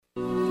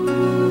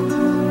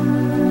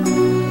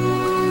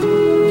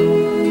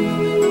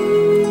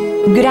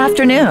Good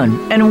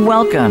afternoon, and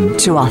welcome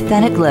to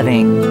Authentic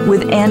Living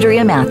with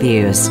Andrea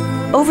Matthews.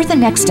 Over the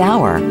next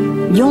hour,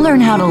 you'll learn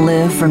how to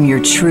live from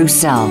your true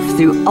self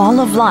through all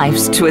of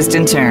life's twists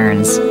and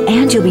turns.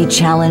 And you'll be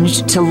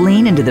challenged to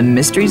lean into the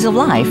mysteries of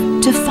life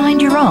to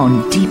find your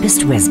own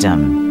deepest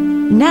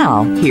wisdom.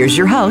 Now, here's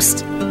your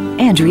host,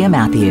 Andrea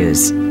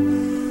Matthews.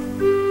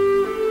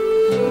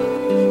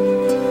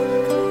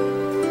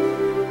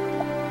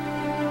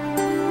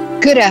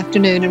 Good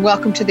afternoon, and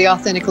welcome to the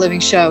Authentic Living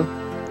Show.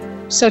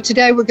 So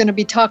today we're going to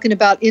be talking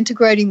about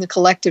integrating the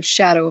collective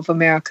shadow of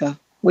America,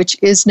 which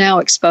is now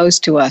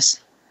exposed to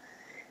us.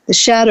 The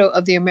shadow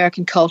of the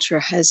American culture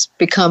has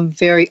become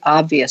very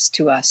obvious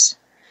to us.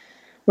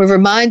 We're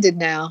reminded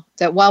now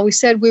that while we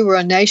said we were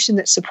a nation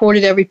that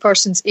supported every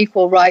person's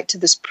equal right to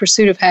the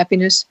pursuit of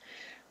happiness,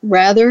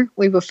 rather,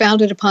 we were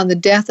founded upon the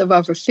death of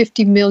over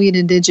 50 million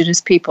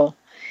indigenous people,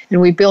 and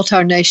we built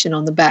our nation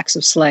on the backs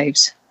of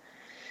slaves.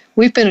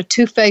 We've been a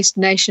two-faced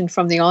nation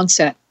from the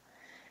onset,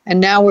 and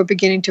now we're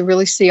beginning to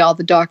really see all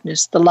the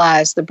darkness, the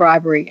lies, the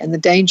bribery, and the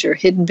danger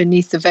hidden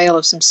beneath the veil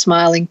of some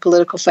smiling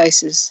political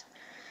faces.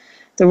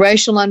 The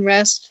racial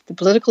unrest, the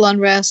political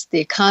unrest, the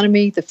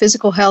economy, the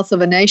physical health of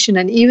a nation,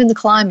 and even the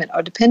climate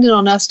are dependent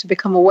on us to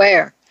become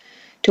aware,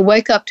 to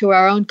wake up to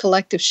our own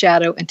collective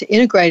shadow, and to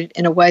integrate it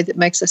in a way that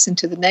makes us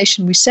into the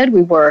nation we said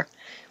we were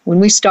when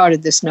we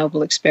started this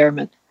noble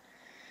experiment.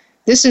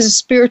 This is a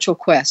spiritual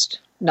quest,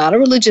 not a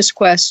religious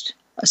quest,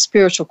 a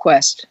spiritual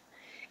quest,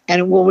 and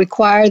it will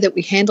require that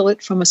we handle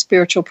it from a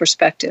spiritual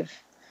perspective.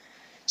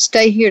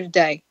 Stay here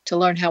today to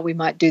learn how we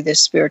might do this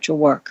spiritual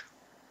work.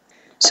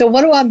 So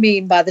what do I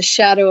mean by the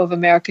shadow of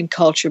American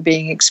culture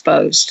being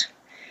exposed?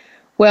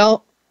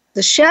 Well,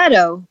 the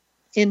shadow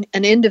in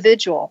an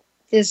individual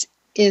is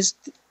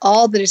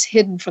all that is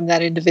hidden from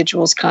that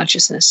individual's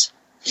consciousness.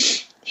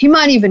 He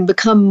might even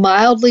become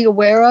mildly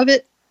aware of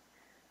it,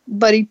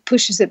 but he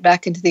pushes it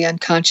back into the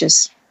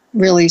unconscious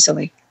real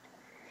easily.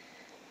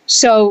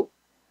 So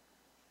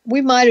we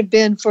might have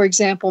been, for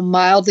example,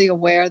 mildly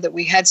aware that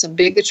we had some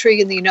bigotry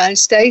in the United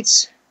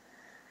States,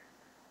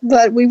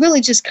 but we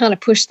really just kind of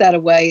pushed that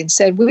away and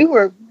said we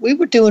were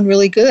doing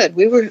really good.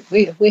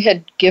 We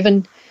had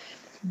given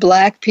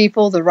Black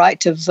people the right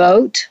to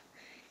vote,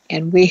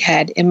 and we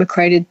had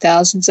immigrated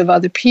thousands of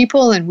other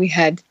people, and we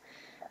had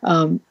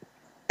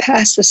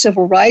passed the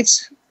Civil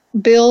Rights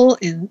Bill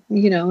in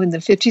the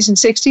 50s and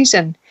 60s,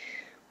 and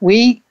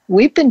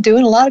we've been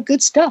doing a lot of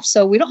good stuff,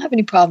 so we don't have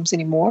any problems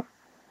anymore.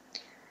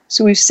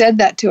 So we've said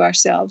that to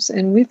ourselves,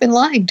 and we've been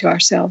lying to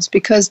ourselves,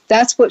 because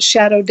that's what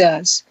shadow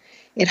does.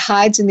 It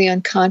hides in the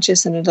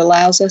unconscious, and it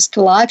allows us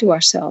to lie to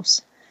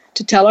ourselves,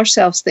 to tell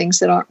ourselves things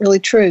that aren't really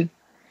true.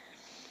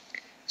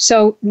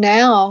 So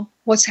now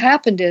what's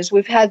happened is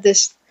we've had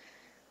this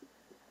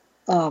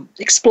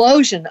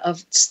explosion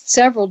of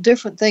several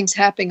different things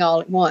happening all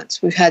at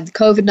once. We've had the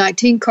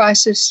COVID-19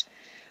 crisis,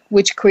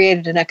 which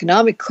created an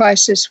economic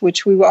crisis,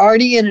 which we were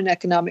already in an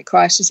economic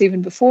crisis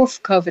even before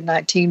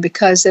COVID-19,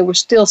 because there were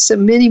still so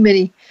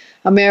many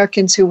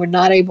Americans who were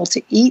not able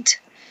to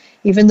eat,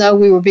 even though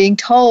we were being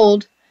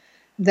told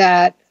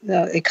that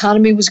the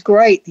economy was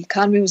great. The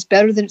economy was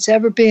better than it's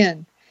ever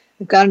been.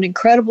 We've got an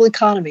incredible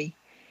economy.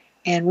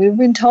 And we've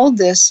been told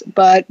this,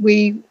 but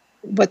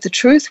the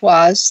truth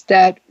was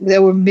that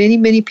there were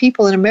many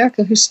people in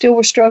America who still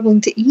were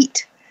struggling to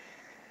eat.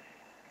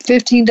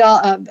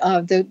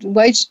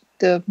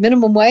 The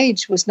minimum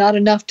wage was not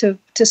enough to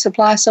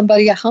supply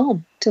somebody a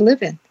home to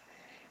live in.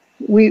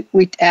 We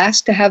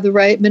asked to have the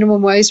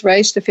minimum wage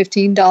raised to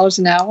 $15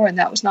 an hour, and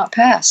that was not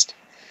passed.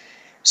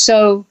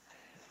 So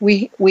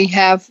we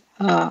have,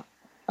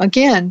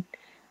 again,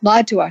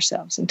 lied to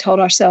ourselves and told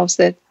ourselves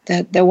that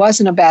there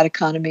wasn't a bad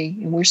economy,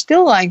 and we're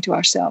still lying to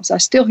ourselves. I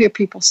still hear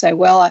people say,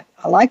 well,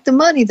 I like the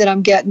money that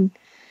I'm getting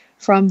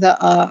from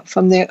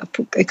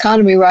the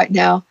economy right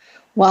now,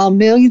 while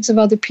millions of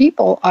other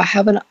people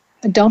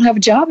don't have a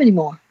job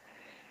anymore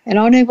and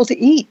aren't able to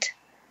eat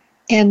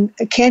and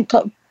can't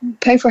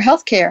pay for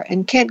health care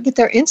and can't get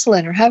their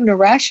insulin or having to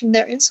ration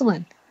their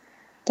insulin.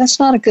 That's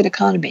not a good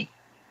economy.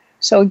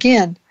 So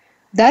again,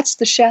 that's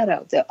the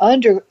shadow, the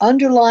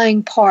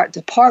underlying part,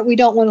 the part we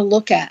don't want to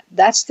look at.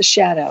 That's the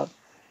shadow,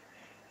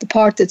 the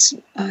part that's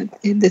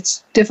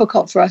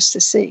difficult for us to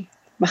see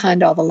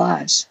behind all the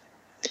lies.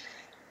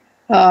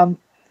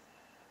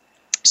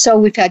 So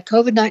we've had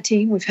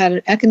COVID-19, we've had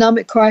an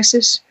economic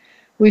crisis.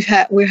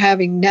 We're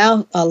having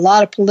now a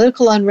lot of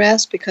political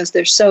unrest because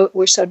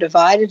we're so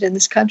divided in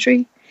this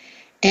country,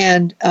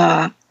 and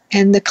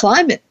the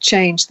climate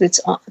change that's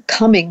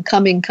coming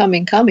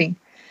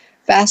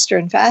faster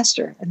and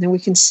faster. And then we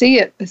can see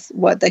it with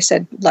what they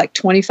said, like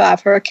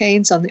 25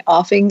 hurricanes on the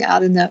offing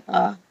out in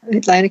the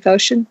Atlantic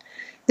Ocean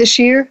this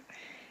year.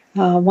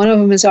 One of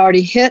them has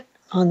already hit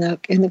in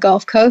the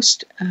Gulf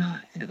Coast.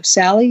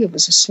 Sally, it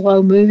was a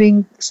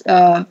slow-moving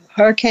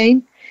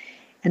hurricane.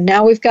 And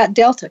now we've got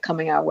Delta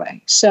coming our way.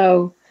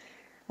 So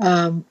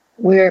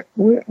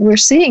we're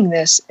seeing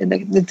this,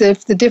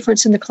 the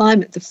difference in the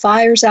climate. The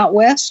fires out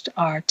west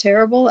are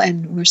terrible,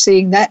 and we're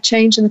seeing that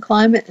change in the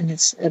climate, and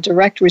it's a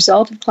direct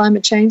result of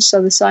climate change,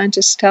 so the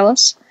scientists tell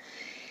us.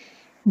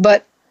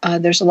 But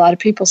there's a lot of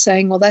people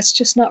saying, well, that's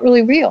just not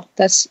really real.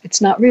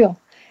 It's not real.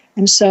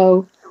 And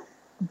so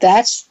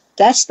that's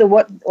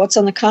what's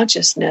on the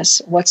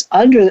consciousness. What's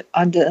under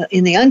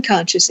in the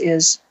unconscious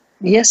is,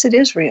 yes, it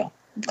is real.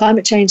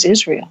 Climate change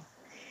is real.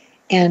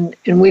 And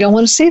we don't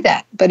want to see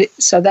that. But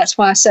so that's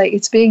why I say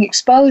it's being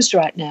exposed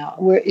right now.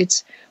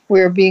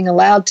 We're being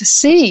allowed to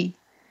see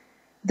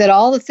that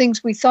all the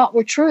things we thought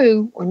were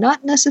true were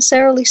not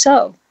necessarily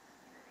so.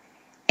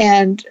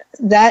 And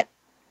that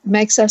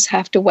makes us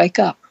have to wake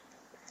up.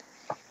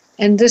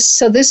 And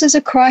this is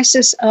a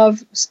crisis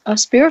of a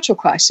spiritual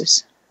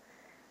crisis.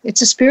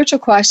 It's a spiritual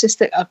crisis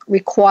that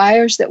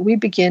requires that we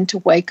begin to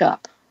wake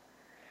up.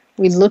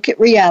 We look at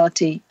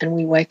reality and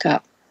we wake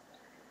up.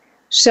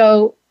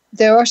 So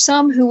there are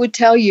some who would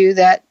tell you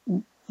that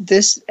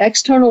this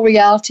external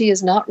reality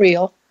is not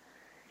real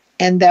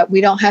and that we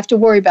don't have to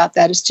worry about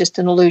that. It's just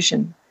an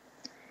illusion.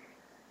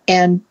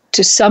 And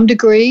to some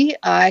degree,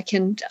 I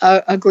can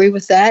agree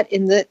with that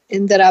in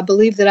that I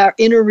believe that our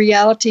inner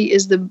reality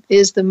is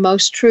the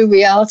most true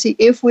reality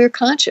if we're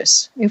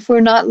conscious, if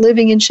we're not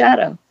living in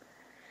shadow.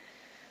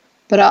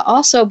 But I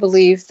also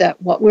believe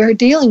that what we're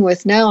dealing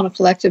with now on a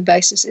collective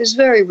basis is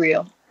very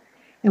real,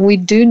 and we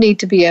do need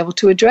to be able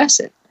to address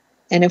it.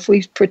 And if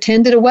we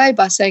pretend it away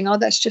by saying, oh,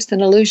 that's just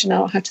an illusion, I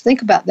don't have to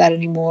think about that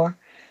anymore,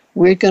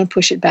 we're going to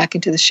push it back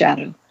into the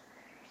shadow.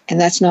 And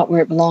that's not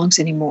where it belongs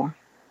anymore.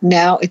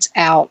 Now it's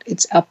out,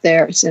 it's up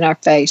there, it's in our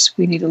face.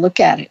 We need to look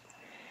at it.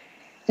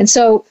 And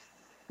so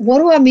what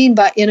do I mean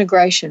by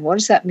integration? What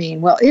does that mean?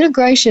 Well,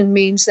 integration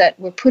means that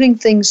we're putting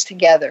things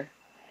together.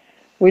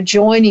 We're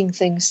joining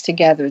things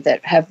together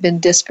that have been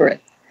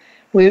disparate.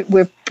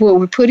 We're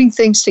putting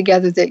things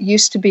together that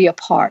used to be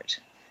apart,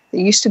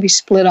 that used to be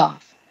split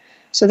off.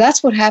 So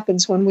that's what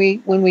happens when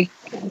we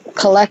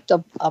collect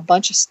a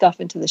bunch of stuff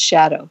into the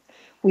shadow.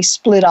 We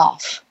split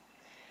off.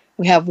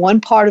 We have one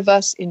part of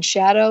us in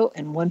shadow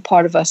and one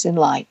part of us in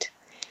light.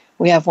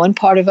 We have one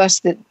part of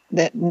us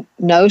that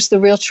knows the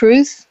real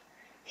truth,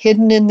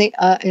 hidden in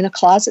a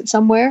closet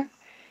somewhere,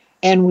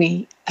 and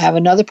we have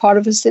another part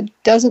of us that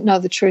doesn't know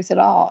the truth at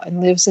all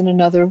and lives in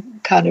another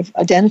kind of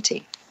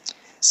identity,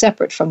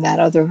 separate from that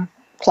other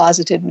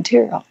closeted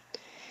material.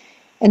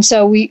 And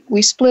so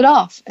we split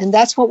off, and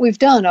that's what we've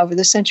done over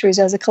the centuries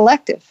as a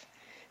collective.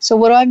 So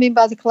what do I mean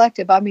by the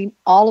collective? I mean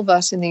all of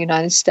us in the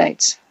United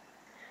States.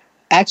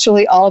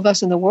 Actually, all of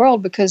us in the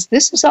world, because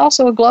this is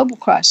also a global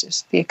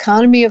crisis. The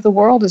economy of the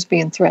world is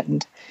being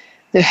threatened.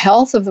 The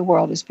health of the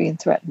world is being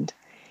threatened.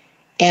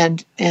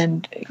 And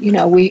you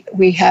know,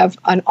 we have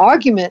an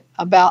argument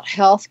about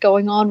health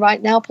going on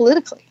right now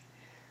politically.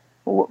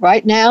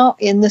 Right now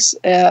in this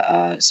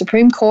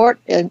Supreme Court,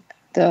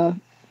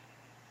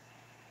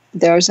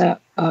 there's a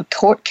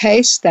court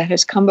case that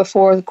has come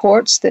before the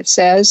courts that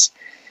says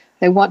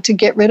they want to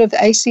get rid of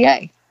the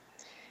ACA.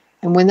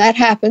 And when that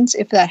happens,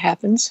 if that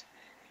happens,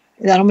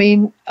 that'll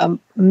mean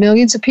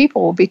millions of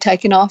people will be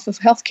taken off of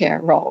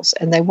healthcare rolls,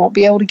 and they won't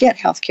be able to get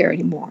healthcare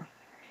anymore.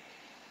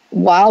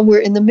 While we're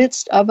in the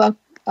midst of the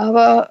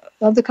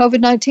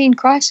COVID-19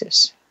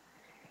 crisis,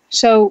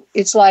 so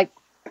it's like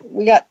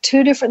we got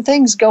two different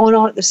things going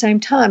on at the same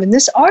time. And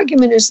this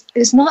argument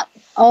is not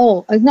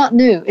old, it's not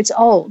new, it's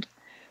old.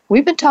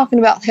 We've been talking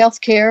about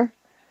healthcare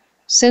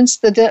since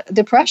the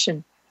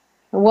Depression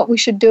and what we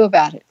should do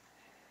about it.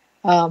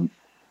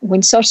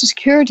 When Social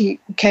Security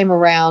came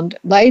around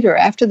later,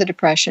 after the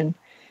Depression,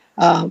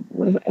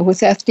 with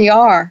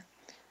FDR,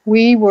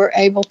 we were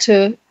able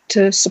to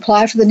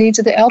supply for the needs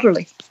of the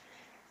elderly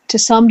to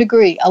some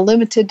degree, a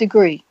limited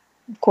degree.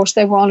 Of course,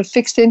 they were on a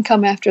fixed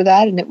income after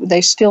that, and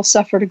they still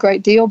suffered a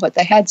great deal, but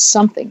they had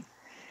something.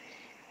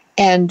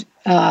 And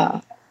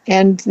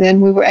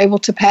then we were able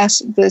to pass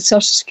the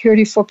Social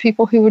Security for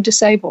people who were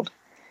disabled.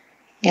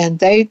 And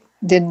they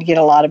didn't get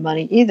a lot of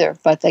money either,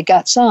 but they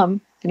got some,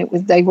 and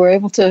they were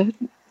able to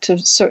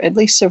at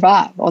least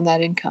survive on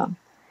that income.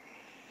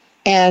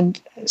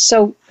 And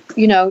so,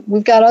 you know,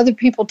 we've got other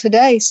people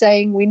today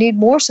saying we need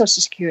more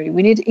Social Security,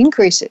 we need to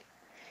increase it.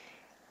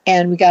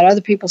 And we got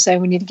other people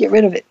saying we need to get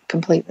rid of it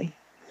completely.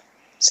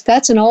 So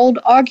that's an old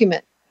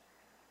argument,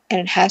 and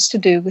it has to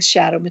do with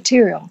shadow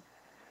material.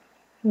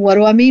 What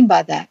do I mean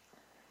by that?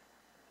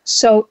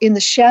 So in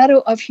the shadow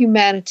of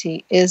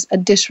humanity is a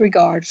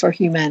disregard for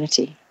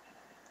humanity.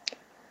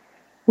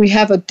 We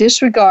have a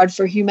disregard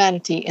for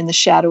humanity in the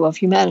shadow of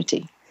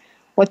humanity.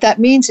 What that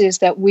means is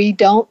that we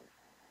don't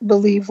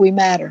believe we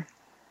matter.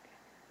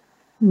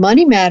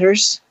 Money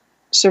matters,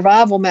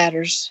 survival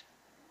matters,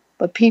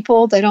 but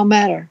people, they don't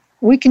matter.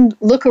 We can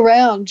look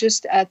around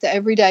just at the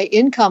everyday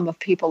income of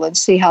people and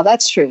see how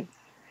that's true.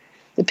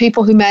 The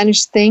people who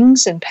manage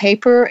things and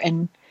paper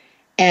and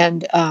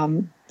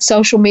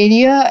social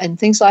media and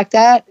things like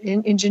that,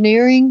 in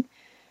engineering,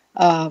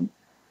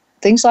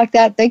 things like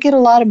that, they get a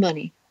lot of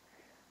money.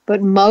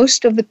 But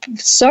most of the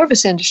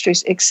service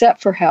industries,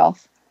 except for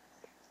health,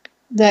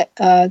 that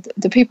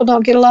the people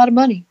don't get a lot of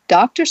money.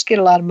 Doctors get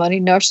a lot of money.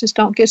 Nurses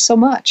don't get so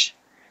much.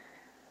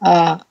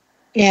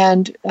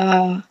 And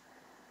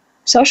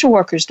social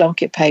workers don't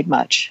get paid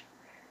much.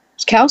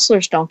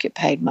 Counselors don't get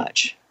paid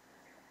much.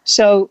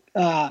 So,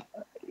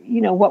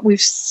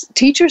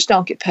 teachers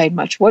don't get paid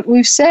much. What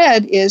we've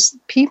said is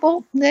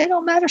people, they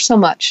don't matter so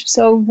much.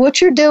 So what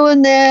you're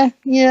doing there,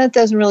 it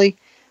doesn't really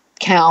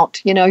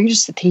count. You're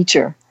just a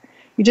teacher.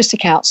 You're just a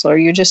counselor.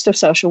 You're just a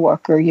social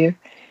worker. You're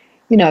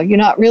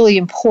not really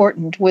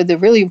important. With the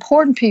really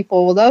important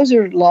people, well, those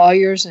are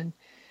lawyers and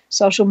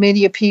social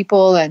media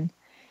people and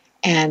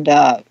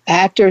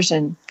actors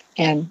and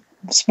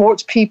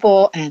sports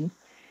people and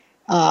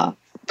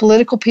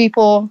political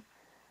people.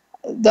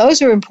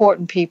 Those are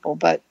important people,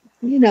 but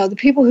the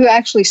people who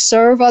actually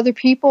serve other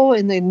people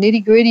in the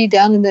nitty gritty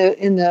down in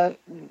the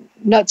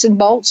nuts and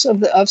bolts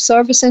of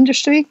service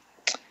industry,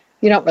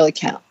 you don't really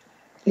count.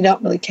 You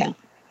don't really count.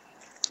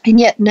 And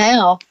yet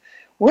now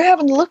we're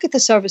having to look at the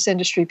service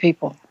industry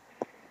people,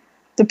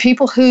 the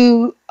people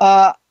who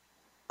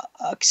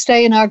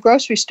stay in our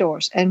grocery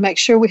stores and make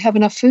sure we have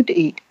enough food to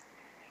eat.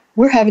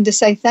 We're having to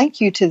say thank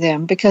you to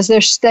them because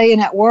they're staying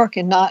at work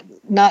and not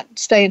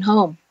staying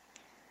home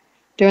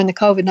during the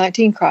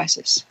COVID-19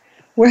 crisis.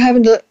 We're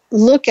having to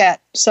look at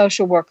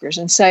social workers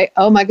and say,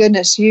 oh my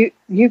goodness,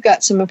 you've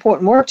got some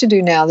important work to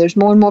do now. There's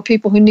more and more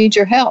people who need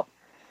your help.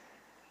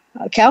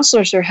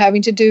 Counselors are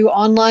having to do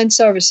online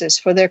services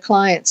for their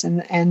clients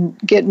and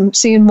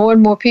seeing more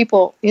and more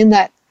people in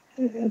that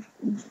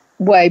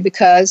way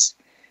because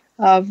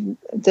of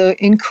the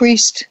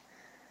increased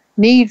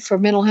need for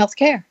mental health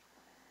care.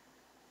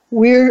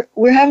 We're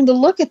having to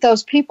look at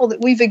those people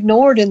that we've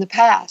ignored in the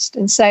past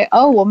and say,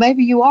 oh, well,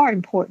 maybe you are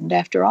important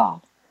after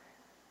all.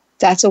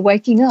 That's a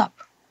waking up.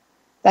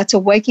 That's a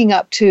waking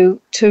up to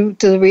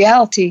the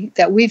reality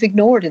that we've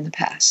ignored in the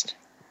past.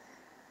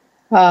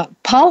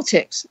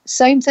 Politics,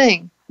 same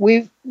thing.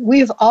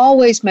 We've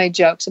always made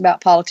jokes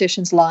about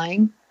politicians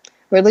lying,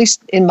 or at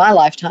least in my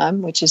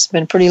lifetime, which has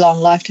been a pretty long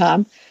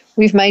lifetime,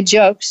 we've made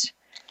jokes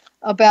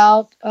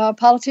about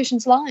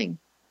politicians lying.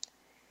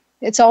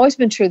 It's always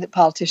been true that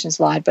politicians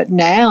lied, but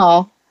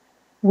now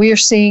we are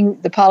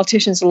seeing the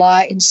politicians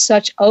lie in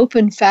such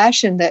open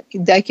fashion that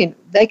they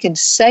can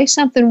say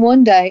something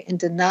one day and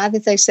deny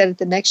that they said it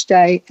the next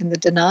day, and the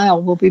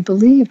denial will be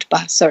believed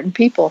by certain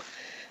people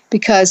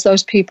because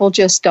those people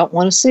just don't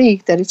want to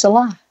see that it's a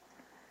lie.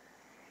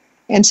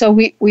 And so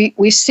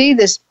we see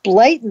this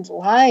blatant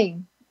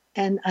lying.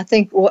 And I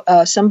think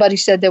somebody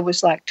said there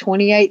was like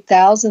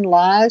 28,000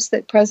 lies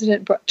that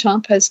President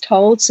Trump has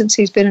told since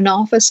he's been in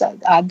office.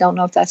 I don't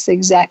know if that's the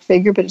exact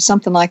figure, but it's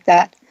something like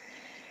that.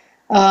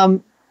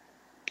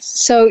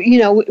 So,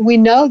 we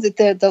know that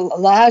the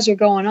lies are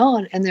going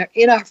on, and they're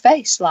in our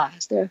face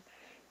lies. They're,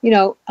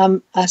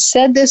 I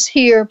said this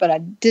here, but I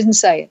didn't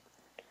say it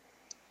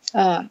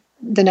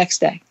the next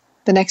day.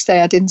 The next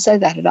day, I didn't say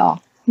that at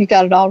all. You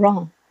got it all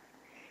wrong.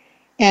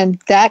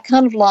 And that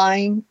kind of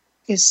lying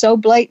is so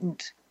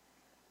blatant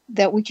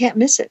that we can't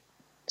miss it.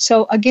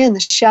 So again, the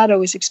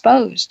shadow is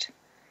exposed.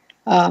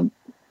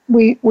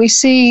 We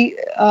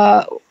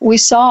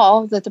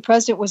saw that the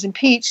president was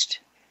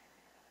impeached,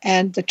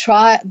 and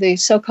the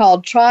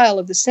so-called trial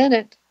of the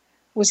Senate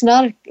was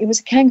it was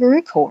a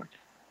kangaroo court.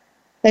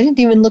 They didn't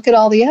even look at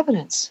all the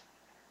evidence.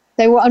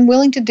 They were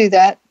unwilling to do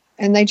that,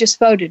 and they just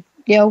voted,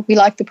 we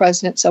like the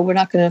president, so we're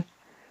not going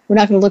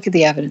to look at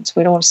the evidence.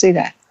 We don't want to see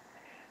that.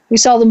 We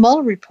saw the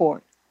Mueller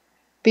report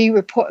be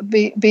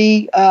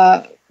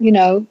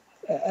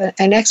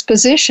an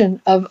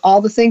exposition of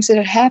all the things that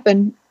had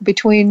happened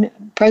between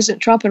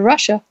President Trump and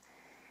Russia,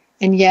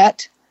 and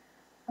yet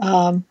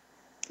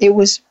it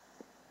was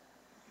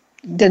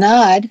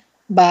denied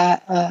by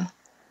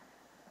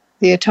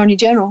the Attorney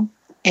General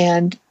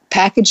and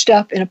packaged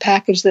up in a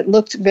package that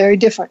looked very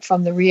different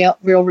from the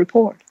real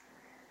report.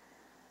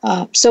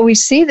 So we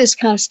see this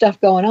kind of stuff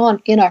going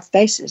on in our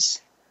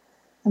faces,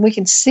 and we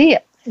can see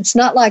it. It's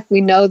not like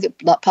we know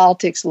that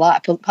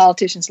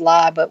politicians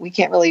lie, but we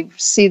can't really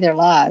see their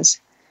lies.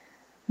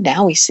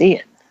 Now we see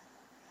it.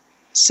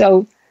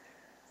 So,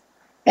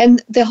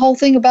 and the whole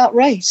thing about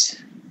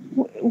race,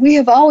 we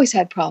have always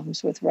had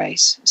problems with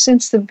race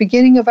since the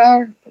beginning of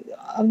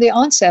the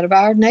onset of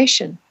our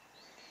nation.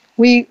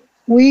 We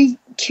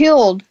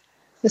killed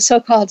the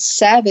so-called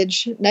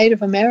savage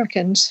Native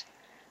Americans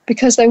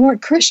because they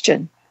weren't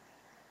Christian.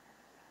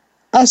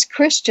 Us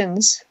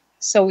Christians,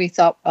 so we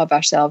thought of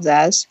ourselves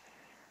as,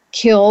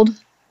 killed,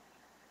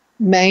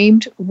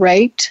 maimed,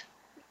 raped,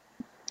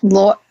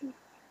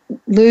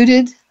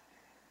 looted,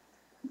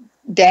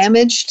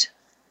 damaged,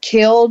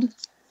 killed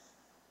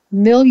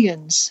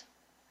millions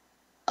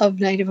of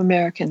Native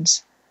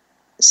Americans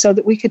so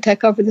that we could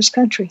take over this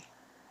country.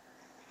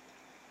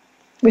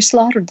 We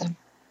slaughtered them.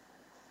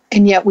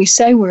 And yet we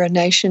say we're a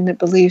nation that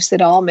believes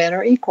that all men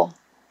are equal.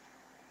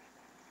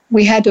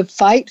 We had to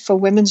fight for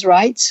women's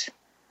rights.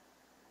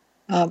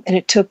 And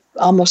it took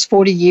almost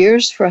 40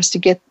 years for us to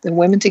get the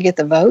women to get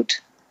the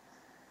vote.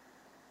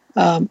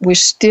 We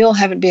still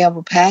haven't been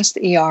able to pass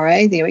the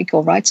ERA, the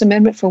Equal Rights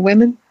Amendment for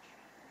women.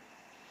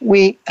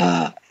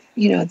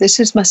 This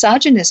is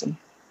misogynism,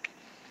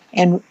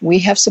 and we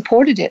have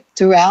supported it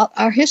throughout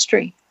our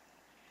history.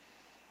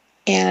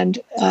 And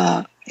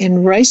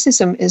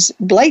racism is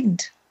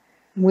blatant.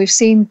 We've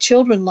seen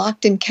children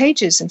locked in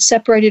cages and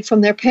separated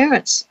from their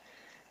parents.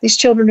 These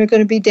children are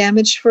going to be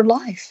damaged for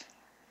life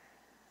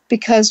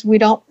because we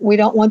don't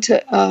want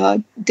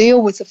to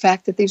deal with the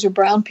fact that these are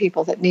brown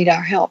people that need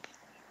our help.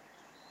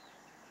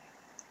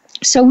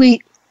 So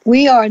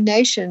we are a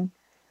nation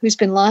who's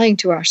been lying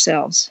to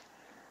ourselves.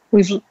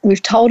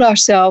 We've told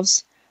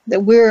ourselves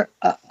that we're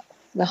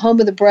the home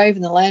of the brave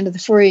and the land of the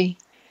free.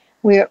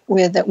 We're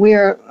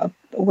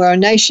a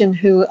nation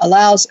who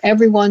allows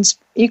everyone's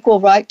equal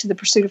right to the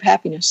pursuit of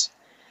happiness.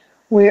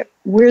 We're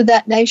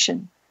that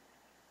nation,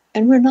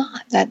 and we're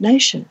not that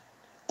nation.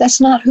 That's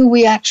not who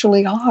we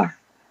actually are.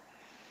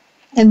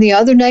 And the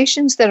other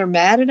nations that are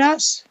mad at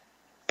us,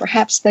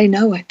 perhaps they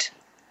know it.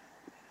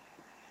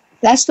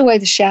 That's the way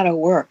the shadow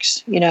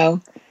works. You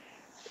know,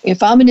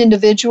 if I'm an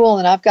individual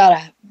and I've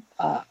got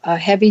a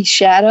heavy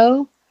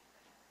shadow,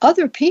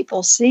 other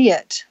people see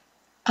it.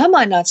 I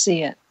might not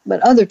see it,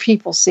 but other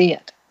people see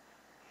it.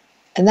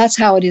 And that's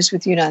how it is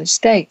with the United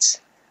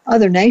States.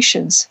 Other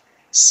nations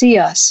see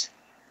us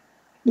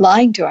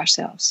lying to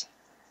ourselves.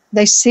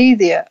 They see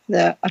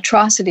the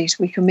atrocities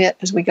we commit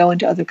as we go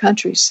into other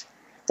countries.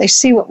 They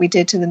see what we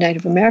did to the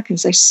Native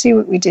Americans. They see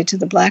what we did to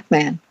the black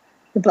man,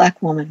 the black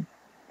woman.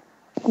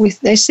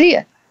 They see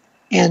it,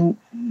 and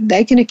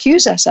they can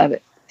accuse us of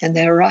it, and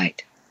they're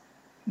right.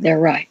 They're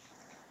right.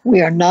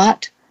 We are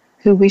not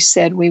who we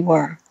said we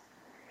were.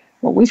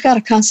 Well, we've got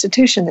a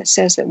constitution that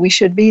says that we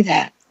should be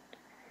that,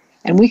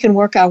 and we can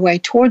work our way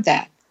toward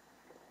that.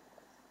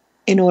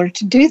 In order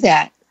to do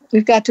that,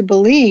 we've got to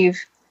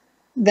believe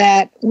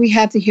that we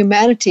have the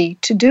humanity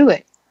to do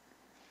it,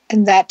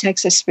 and that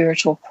takes a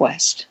spiritual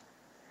quest.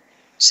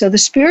 So the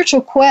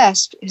spiritual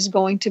quest is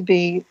going to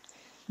be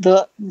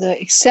the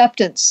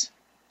acceptance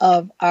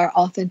of our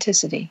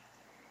authenticity,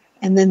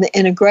 and then the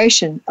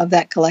integration of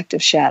that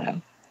collective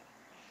shadow.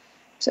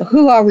 So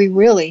who are we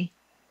really?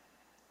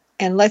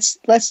 And let's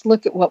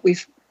look at what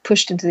we've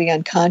pushed into the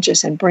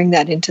unconscious and bring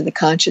that into the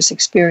conscious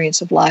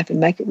experience of life and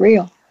make it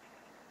real.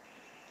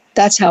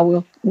 That's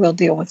how we'll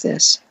deal with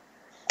this.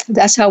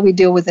 That's how we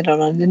deal with it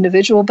on an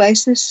individual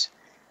basis,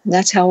 and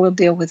that's how we'll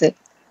deal with it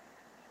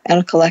on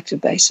a collective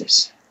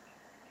basis.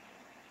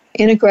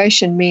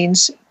 Integration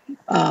means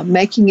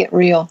making it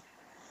real,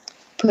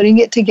 putting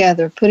it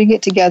together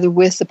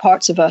with the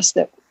parts of us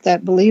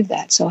that believe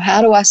that. So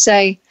how do I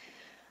say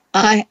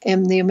I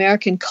am the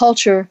American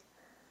culture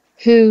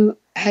who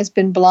has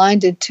been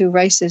blinded to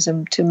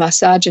racism, to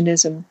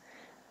misogynism,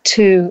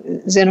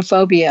 to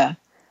xenophobia,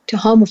 to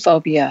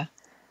homophobia,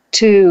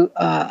 to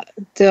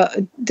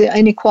the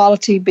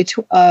inequality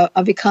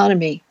of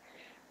economy,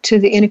 to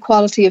the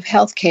inequality of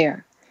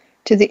healthcare,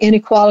 to the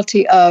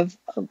inequality of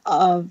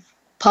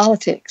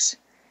politics.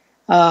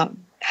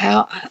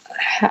 How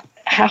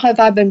have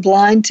I been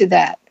blind to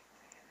that?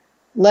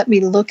 Let me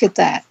look at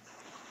that,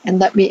 and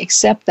let me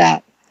accept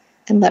that,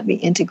 and let me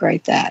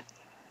integrate that.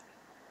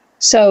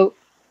 So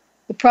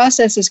the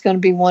process is going to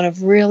be one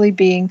of really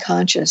being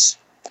conscious.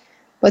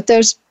 But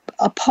there's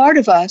a part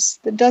of us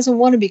that doesn't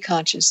want to be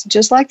conscious.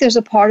 Just like there's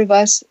a part of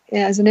us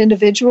as an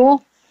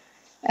individual.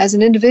 As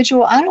an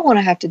individual, I don't want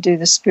to have to do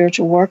the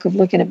spiritual work of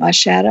looking at my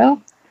shadow.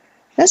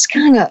 That's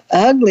kind of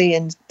ugly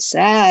and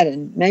sad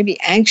and maybe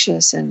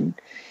anxious and,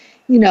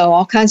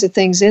 all kinds of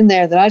things in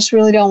there that I just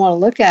really don't want to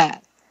look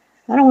at.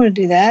 I don't want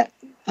to do that.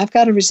 I've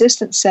got a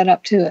resistance set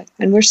up to it.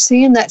 And we're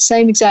seeing that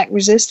same exact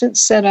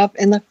resistance set up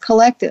in the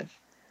collective.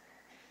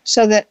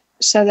 So that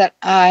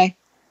I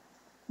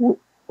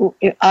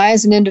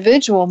as an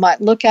individual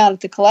might look out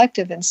at the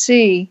collective and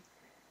see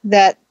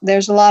that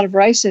there's a lot of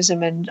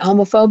racism and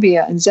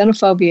homophobia and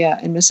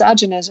xenophobia and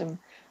misogynism.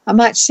 I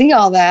might see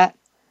all that,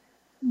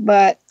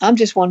 but I'm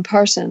just one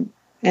person,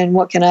 and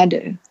what can I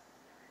do?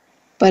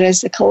 But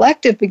as the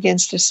collective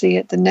begins to see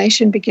it, the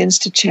nation begins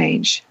to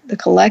change. The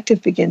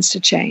collective begins to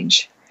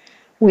change.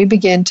 We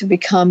begin to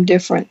become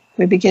different.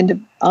 We begin to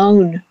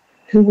own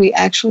who we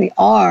actually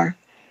are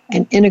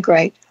and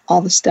integrate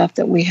all the stuff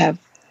that we have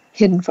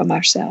hidden from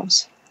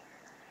ourselves.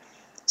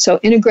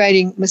 So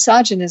integrating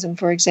misogynism,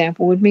 for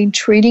example, would mean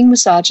treating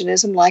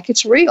misogynism like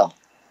it's real.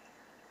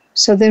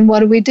 So then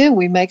what do?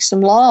 We make some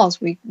laws.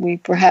 We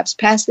perhaps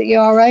pass the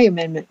ERA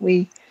amendment.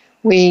 We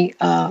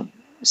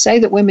say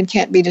that women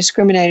can't be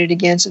discriminated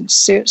against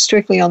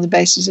strictly on the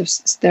basis of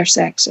their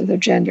sex or their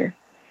gender.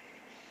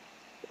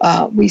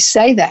 We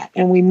say that,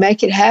 and we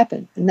make it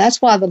happen. And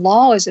that's why the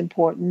law is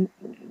important,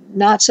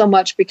 not so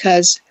much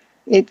because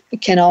it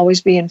can always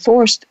be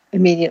enforced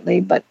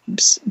immediately,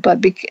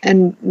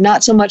 and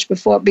not so much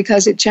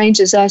because it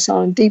changes us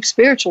on a deep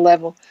spiritual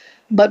level,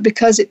 but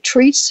because it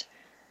treats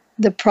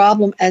the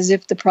problem as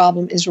if the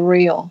problem is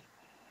real.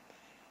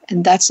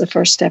 And that's the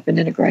first step in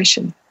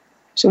integration.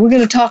 So we're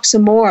going to talk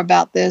some more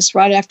about this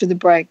right after the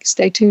break.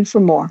 Stay tuned for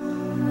more.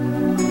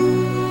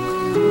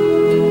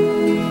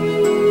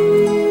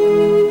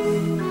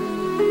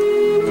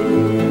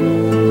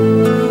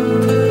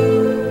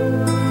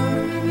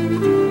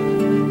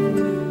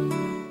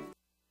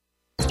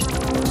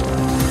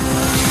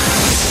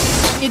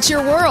 It's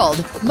your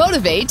world.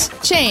 Motivate,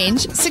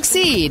 change,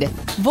 succeed.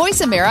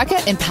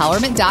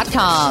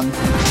 VoiceAmericaEmpowerment.com.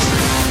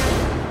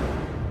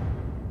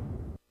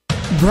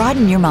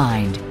 Broaden your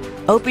mind.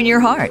 Open your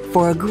heart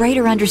for a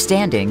greater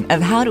understanding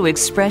of how to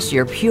express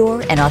your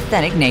pure and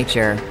authentic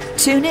nature.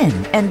 Tune in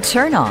and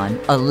turn on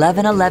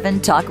 1111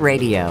 Talk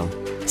Radio.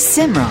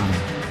 Simran,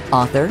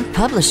 author,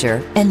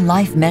 publisher, and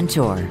life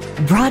mentor,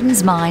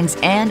 broadens minds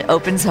and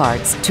opens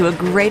hearts to a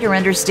greater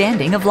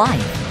understanding of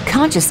life,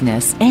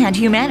 consciousness, and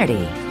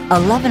humanity.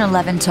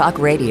 1111 Talk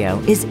Radio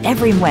is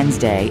every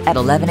Wednesday at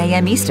 11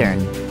 a.m. Eastern,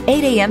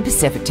 8 a.m.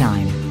 Pacific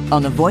Time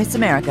on the Voice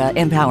America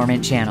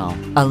Empowerment Channel.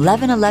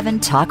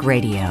 1111 Talk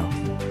Radio.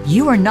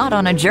 You are not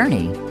on a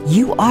journey.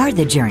 You are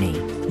the journey.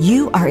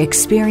 You are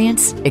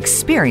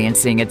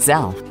experiencing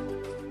itself.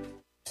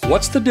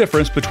 What's the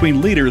difference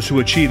between leaders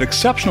who achieve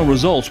exceptional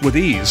results with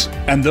ease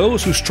and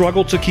those who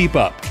struggle to keep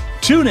up?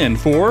 Tune in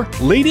for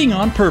Leading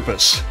on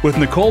Purpose with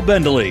Nicole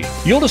Bendalee.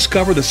 You'll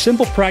discover the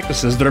simple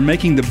practices that are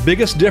making the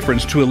biggest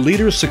difference to a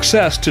leader's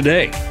success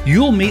today.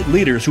 You'll meet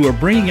leaders who are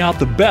bringing out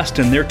the best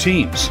in their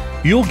teams.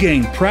 You'll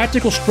gain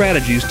practical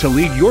strategies to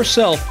lead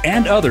yourself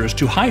and others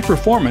to high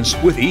performance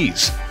with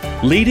ease.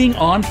 Leading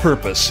on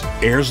Purpose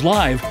airs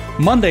live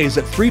Mondays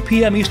at 3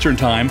 p.m. Eastern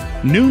Time,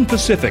 noon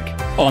Pacific,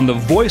 on the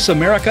Voice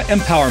America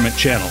Empowerment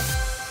Channel.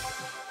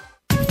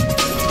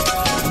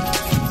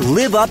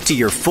 Live up to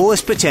your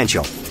fullest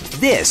potential.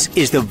 This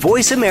is the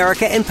Voice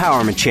America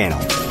Empowerment Channel.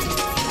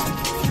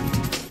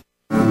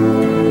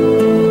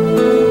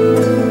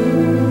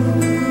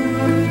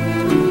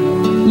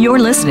 You're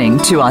listening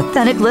to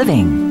Authentic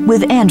Living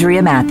with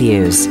Andrea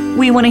Matthews.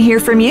 We want to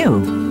hear from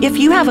you. If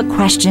you have a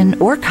question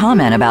or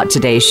comment about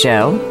today's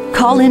show,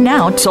 call in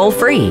now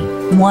toll-free,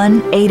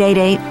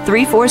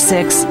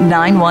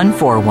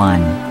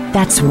 1-888-346-9141.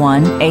 That's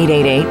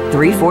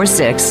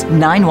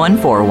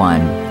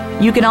 1-888-346-9141.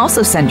 You can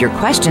also send your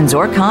questions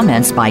or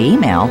comments by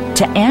email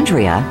to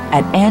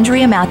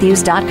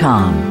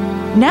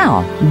andrea@andreamatthews.com.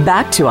 Now,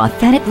 back to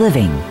Authentic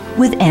Living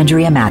with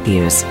Andrea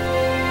Matthews.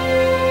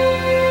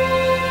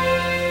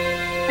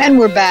 And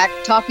we're back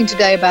talking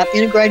today about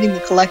integrating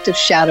the collective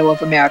shadow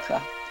of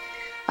America.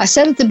 I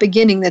said at the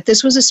beginning that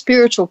this was a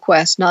spiritual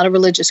quest, not a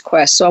religious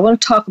quest. So I want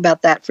to talk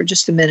about that for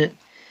just a minute.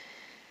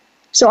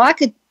 So I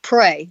could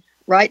pray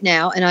right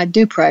now, and I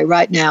do pray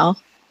right now,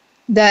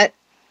 that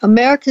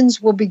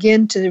Americans will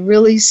begin to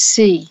really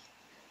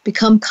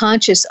become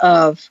conscious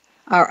of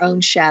our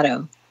own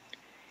shadow.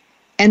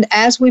 And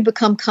as we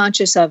become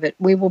conscious of it,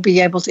 we will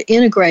be able to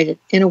integrate it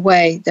in a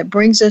way that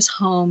brings us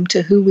home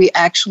to who we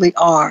actually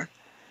are.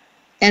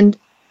 And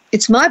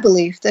it's my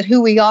belief that who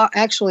we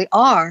actually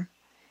are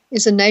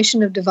is a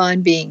nation of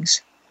divine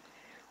beings.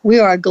 We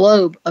are a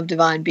globe of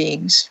divine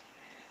beings.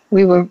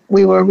 We were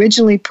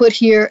originally put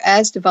here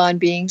as divine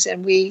beings,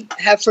 and we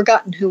have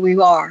forgotten who we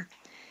are.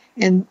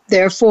 And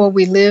therefore,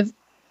 we live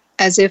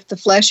as if the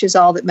flesh is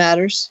all that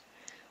matters.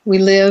 We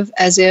live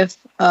as if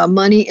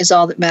money is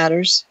all that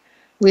matters.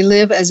 We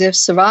live as if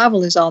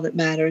survival is all that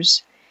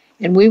matters.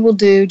 And we will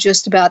do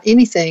just about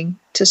anything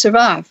to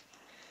survive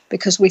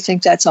because we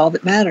think that's all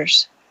that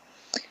matters.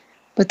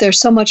 But there's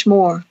so much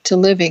more to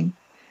living.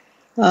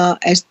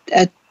 As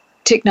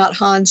Thich Nhat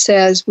Hanh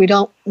says, we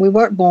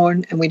weren't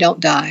born and we don't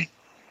die.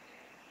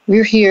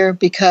 We're here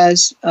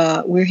because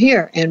we're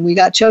here, and we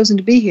got chosen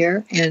to be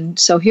here. And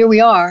so here we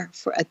are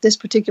at this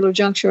particular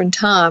juncture in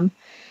time.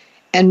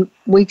 And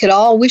we could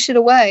all wish it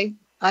away.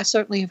 I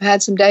certainly have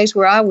had some days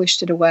where I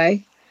wished it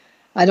away.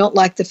 I don't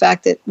like the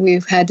fact that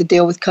we've had to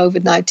deal with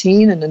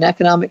COVID-19 and an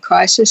economic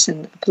crisis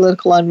and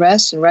political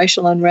unrest and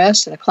racial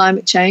unrest and a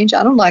climate change.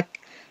 I don't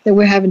like that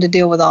we're having to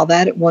deal with all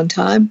that at one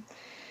time.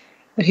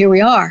 But here we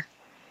are.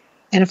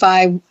 And if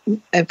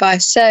I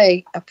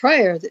say a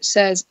prayer that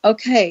says,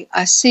 okay,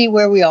 I see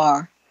where we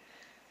are,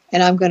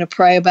 and I'm going to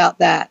pray about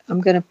that. I'm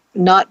going to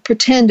not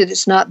pretend that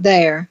it's not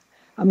there.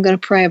 I'm going to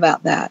pray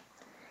about that.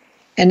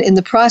 And in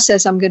the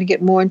process, I'm going to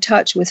get more in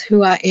touch with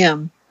who I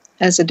am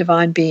as a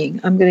divine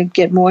being. I'm going to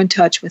get more in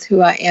touch with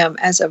who I am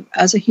as a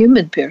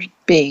human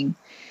being.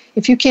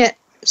 If you can't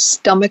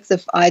stomach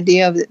the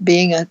idea of it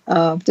being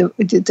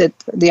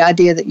the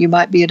idea that you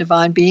might be a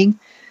divine being,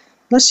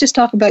 let's just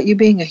talk about you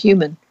being a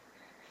human.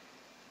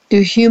 Do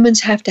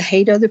humans have to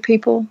hate other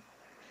people?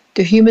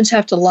 Do humans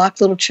have to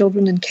lock little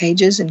children in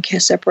cages and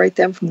separate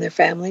them from their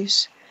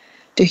families?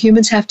 Do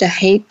humans have to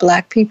hate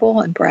black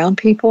people and brown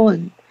people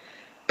and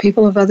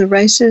people of other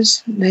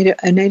races,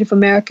 Native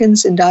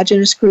Americans,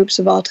 indigenous groups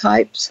of all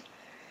types?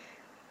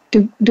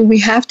 Do we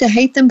have to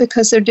hate them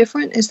because they're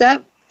different? Is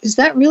that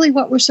really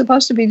what we're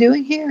supposed to be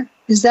doing here?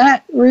 Is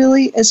that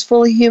really as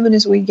fully human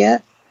as we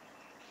get?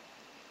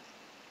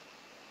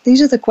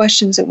 These are the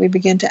questions that we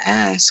begin to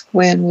ask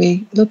when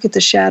we look at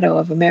the shadow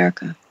of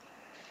America.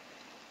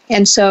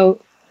 And so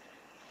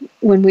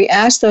when we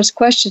ask those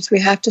questions,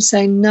 we have to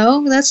say,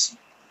 no, that's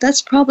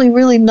probably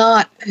really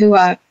not who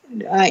I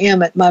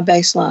am at my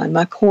baseline,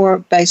 my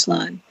core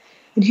baseline.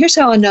 And here's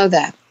how I know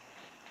that.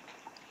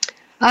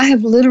 I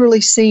have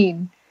literally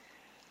seen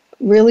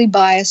really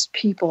biased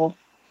people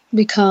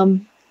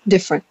become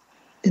different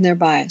in their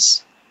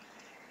bias.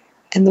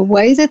 And the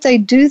way that they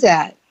do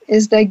that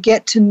is they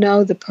get to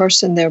know the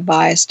person they're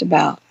biased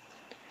about.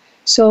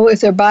 So if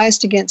they're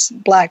biased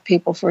against black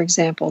people, for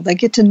example, they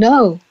get to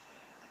know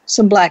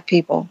some black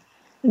people,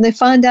 and they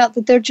find out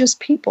that they're just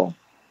people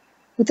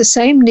with the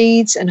same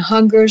needs and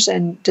hungers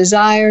and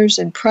desires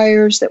and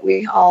prayers that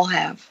we all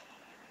have.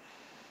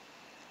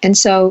 And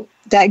so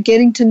that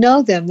getting to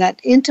know them, that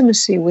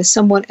intimacy with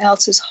someone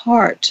else's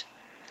heart,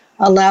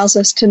 allows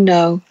us to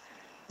know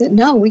that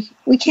no,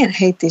 we can't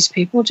hate these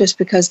people just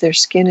because their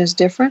skin is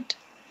different.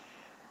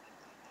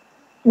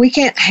 We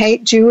can't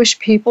hate Jewish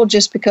people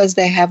just because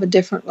they have a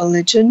different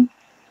religion.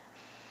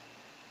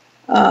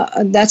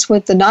 That's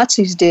what the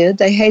Nazis did.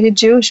 They hated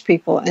Jewish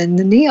people, and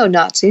the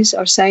neo-Nazis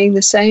are saying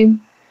the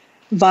same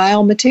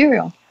vile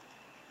material.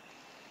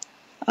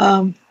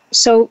 But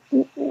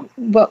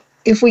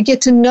if we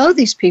get to know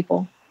these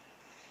people,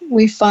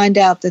 we find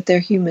out that they're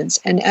humans.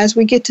 And as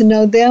we get to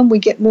know them, we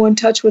get more in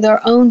touch with our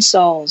own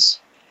souls.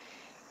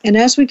 And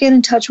as we get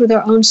in touch with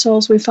our own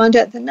souls, we find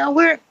out that no,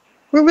 we're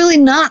really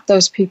not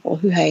those people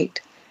who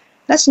hate.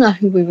 That's not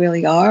who we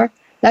really are.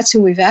 That's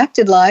who we've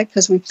acted like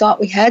because we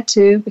thought we had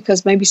to,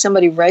 because maybe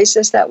somebody raised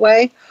us that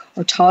way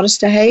or taught us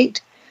to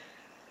hate.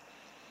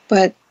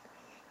 But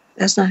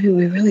that's not who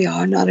we really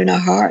are, not in our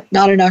heart,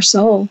 not in our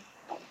soul.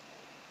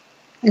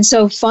 And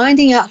so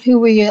finding out who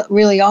we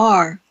really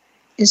are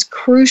is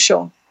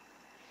crucial.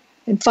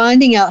 And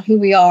finding out who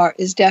we are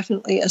is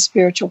definitely a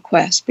spiritual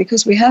quest,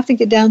 because we have to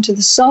get down to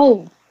the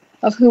soul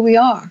of who we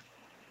are.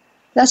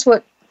 That's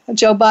what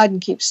Joe Biden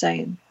keeps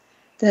saying,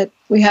 that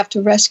we have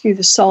to rescue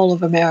the soul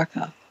of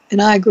America.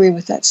 And I agree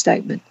with that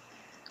statement.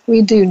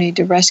 We do need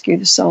to rescue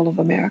the soul of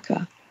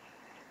America,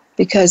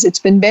 because it's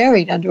been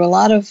buried under a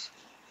lot of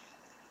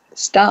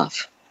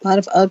stuff, a lot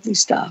of ugly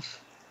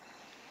stuff.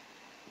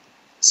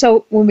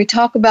 So when we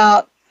talk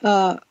about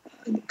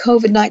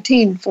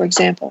COVID-19, for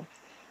example,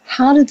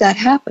 how did that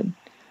happen?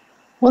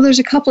 Well, there's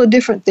a couple of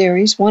different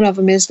theories. One of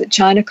them is that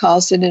China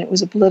caused it and it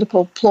was a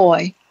political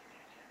ploy.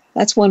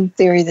 That's one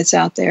theory that's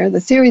out there.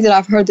 The theory that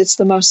I've heard that's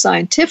the most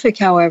scientific,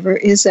 however,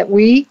 is that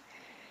we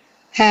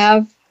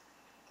have,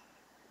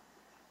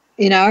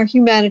 in our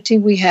humanity,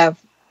 we have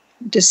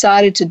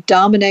decided to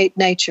dominate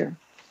nature.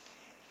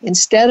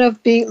 Instead of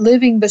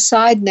living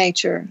beside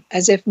nature,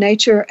 as if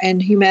nature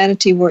and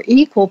humanity were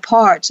equal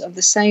parts of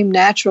the same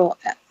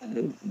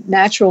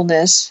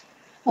naturalness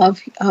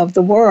of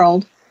the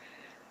world,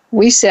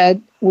 we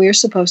said we're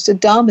supposed to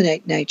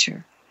dominate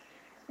nature.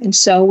 And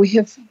so we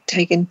have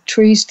taken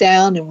trees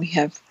down, and we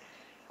have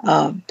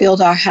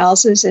built our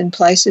houses in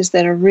places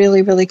that are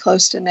really, really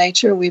close to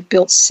nature. We've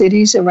built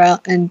cities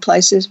around in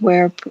places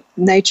where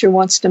nature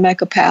wants to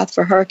make a path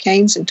for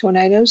hurricanes and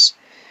tornadoes.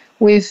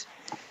 We've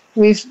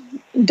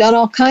done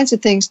all kinds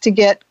of things to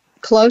get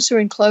closer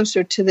and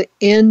closer to the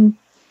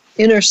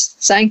inner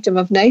sanctum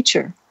of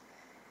nature.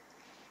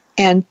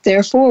 And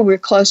therefore, we're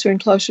closer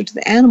and closer to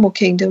the animal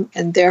kingdom,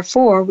 and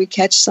therefore, we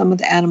catch some of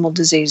the animal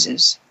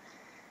diseases.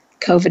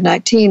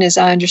 COVID-19, as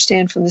I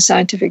understand from the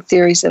scientific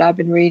theories that I've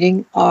been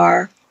reading,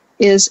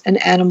 is an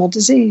animal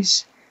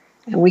disease,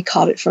 and we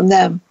caught it from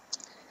them.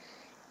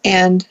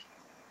 And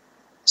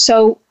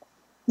so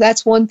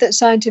that's one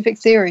scientific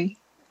theory,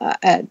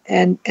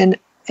 and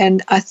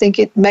I think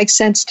it makes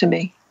sense to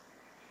me,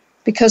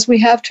 because we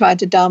have tried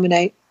to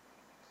dominate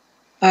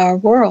our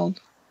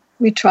world.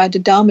 We tried to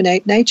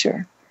dominate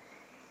nature.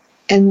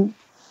 And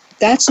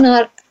that's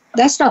not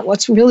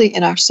what's really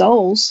in our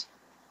souls.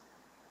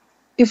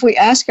 If we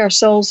ask our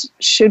souls,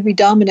 should we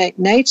dominate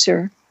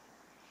nature,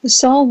 the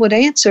soul would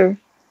answer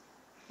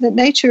that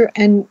nature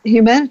and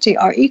humanity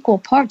are equal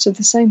parts of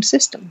the same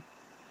system.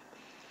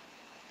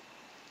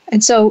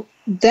 And so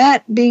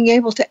that being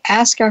able to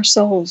ask our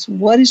souls,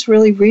 what is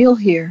really real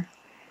here,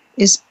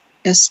 is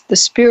the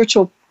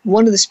spiritual,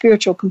 one of the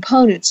spiritual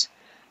components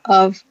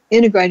of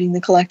integrating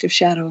the collective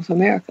shadow of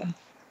America.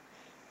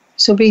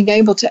 So being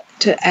able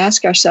to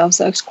ask ourselves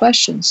those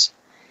questions.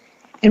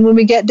 And when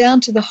we get down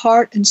to the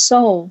heart and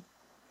soul,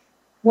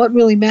 what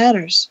really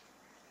matters?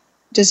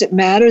 Does it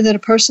matter that a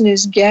person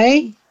is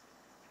gay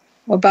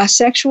or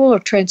bisexual or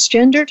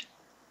transgendered?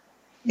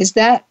 Is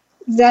that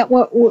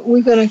what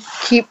we're going to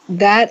keep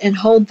that and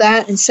hold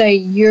that and say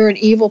you're an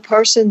evil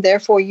person,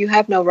 therefore you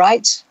have no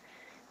rights?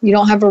 You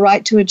don't have a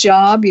right to a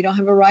job. You don't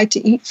have a right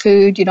to eat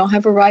food. You don't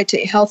have a right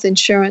to health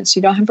insurance.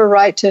 You don't have a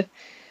right to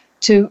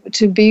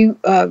be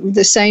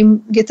the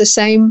same, get the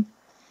same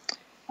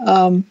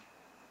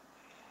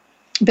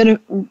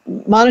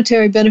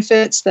monetary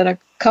benefits that a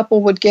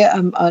couple would get,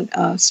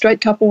 a straight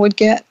couple would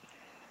get.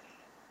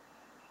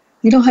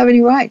 You don't have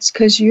any rights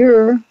because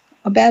you're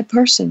a bad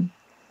person.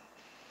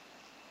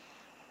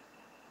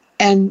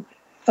 And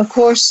of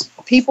course,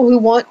 people who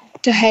want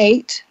to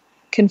hate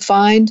can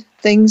find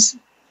things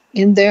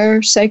in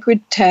their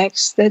sacred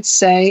texts that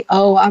say,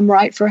 oh, I'm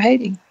right for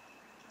hating.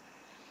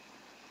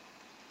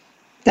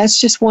 That's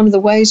just one of the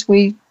ways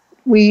we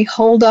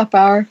hold up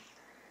our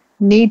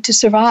need to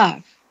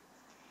survive.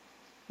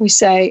 We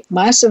say,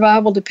 my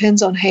survival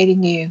depends on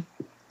hating you.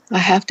 I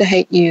have to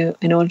hate you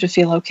in order to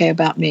feel okay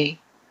about me.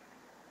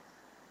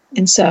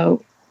 And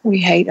so we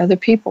hate other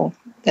people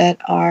that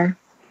are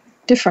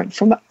different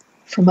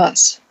from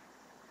us.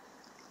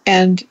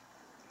 And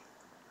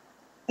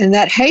And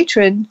that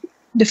hatred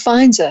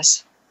defines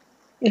us.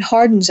 It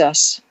hardens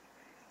us.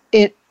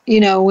 It,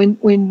 when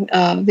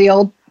the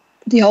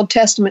Old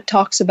Testament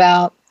talks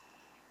about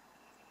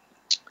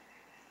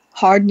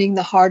hardening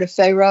the heart of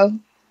Pharaoh,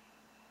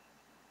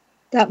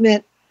 that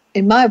meant,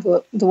 in my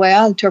book, the way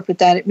I interpret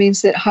that, it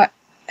means that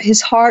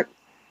his heart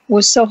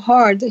was so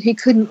hard that he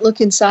couldn't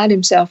look inside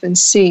himself and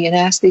see and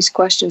ask these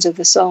questions of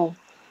the soul.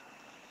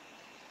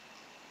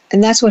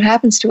 And that's what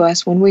happens to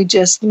us when we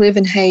just live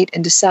in hate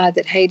and decide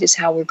that hate is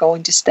how we're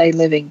going to stay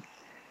living.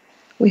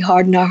 We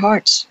harden our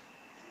hearts.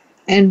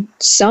 And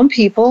some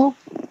people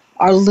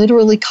are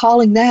literally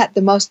calling that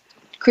the most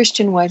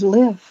Christian way to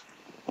live.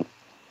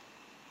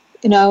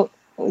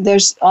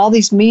 There's all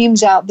these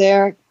memes out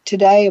there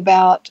today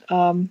about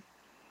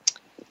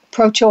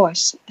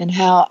pro-choice and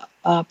how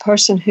a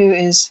person who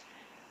is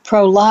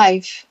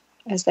pro-life,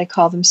 as they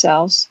call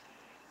themselves,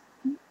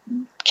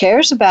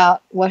 cares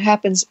about what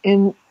happens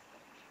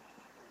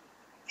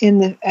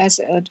as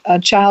a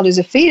child is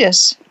a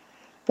fetus,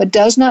 but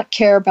does not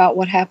care about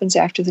what happens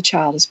after the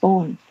child is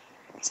born.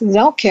 So they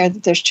don't care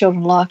that there's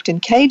children locked in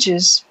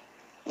cages,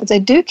 but they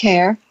do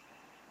care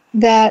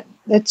that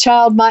the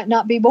child might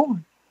not be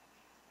born.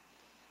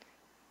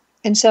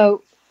 And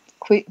so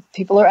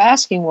people are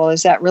asking, well,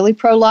 is that really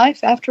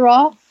pro-life after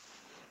all?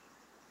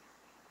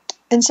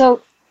 And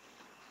so,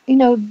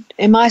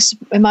 am I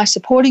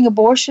supporting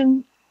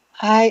abortion?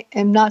 I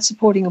am not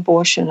supporting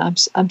abortion.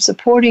 I'm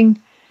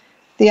supporting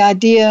the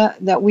idea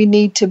that we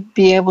need to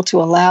be able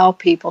to allow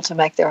people to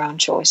make their own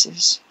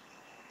choices.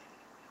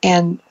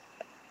 And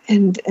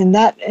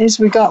that is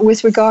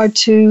with regard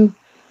to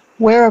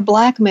where a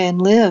black man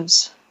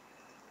lives,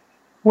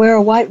 where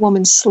a white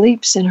woman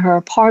sleeps in her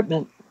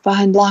apartment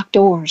behind locked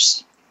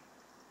doors,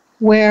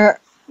 where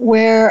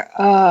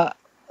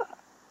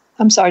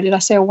I'm sorry, did I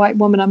say a white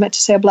woman? I meant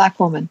to say a black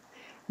woman.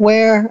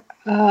 Where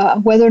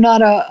whether or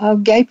not a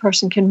gay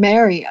person can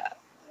marry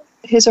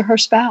his or her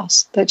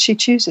spouse that she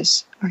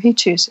chooses or he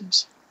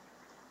chooses.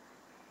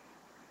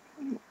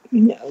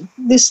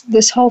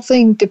 This whole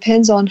thing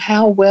depends on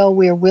how well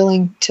we're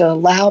willing to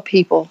allow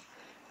people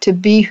to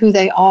be who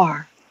they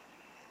are.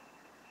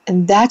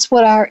 And that's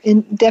what our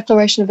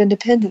Declaration of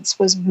Independence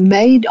was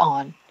made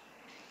on.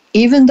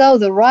 Even though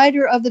the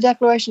writer of the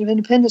Declaration of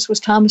Independence was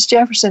Thomas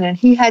Jefferson, and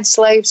he had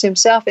slaves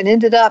himself and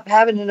ended up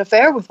having an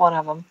affair with one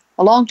of them,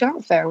 a long-term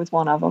affair with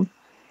one of them,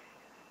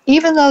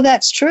 even though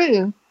that's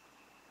true,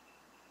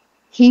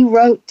 he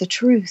wrote the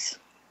truth.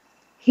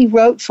 He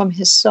wrote from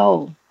his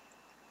soul.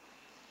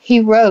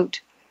 He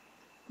wrote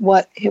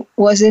what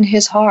was in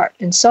his heart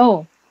and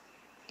soul,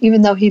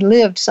 even though he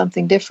lived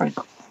something different.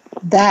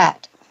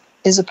 That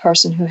is a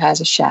person who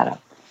has a shadow.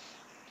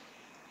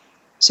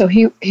 So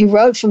he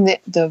wrote from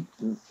the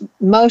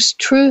most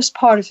truest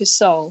part of his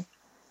soul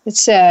that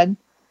said,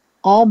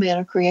 all men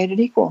are created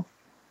equal.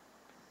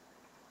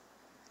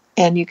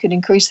 And you could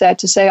increase that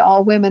to say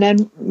all women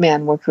and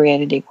men were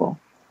created equal.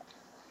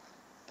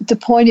 But the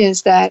point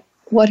is that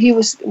what he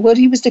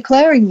was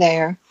declaring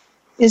there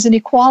is an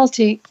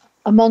equality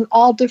among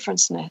all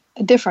differentness.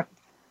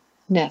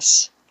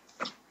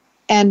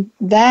 And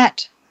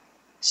that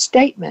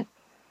statement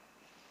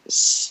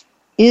is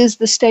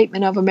the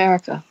statement of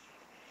America.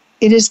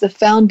 It is the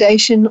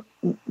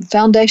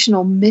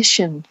foundational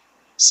mission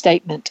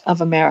statement of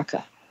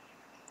America.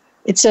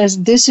 It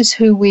says this is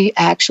who we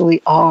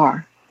actually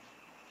are.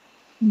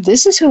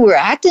 This is who we're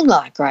acting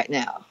like right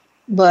now.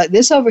 But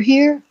this over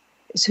here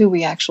is who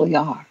we actually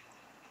are.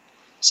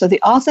 So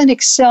the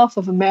authentic self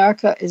of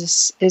America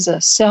is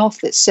a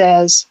self that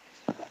says,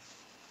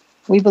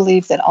 we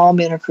believe that all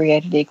men are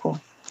created equal,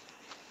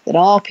 that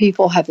all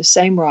people have the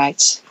same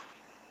rights,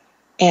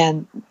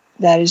 and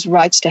that is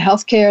rights to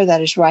health care,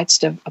 that is rights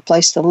to a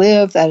place to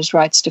live, that is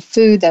rights to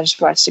food, that is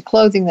rights to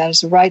clothing, that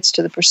is the rights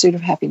to the pursuit of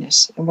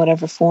happiness in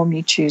whatever form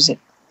you choose it.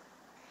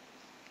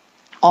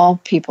 All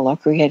people are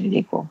created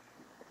equal.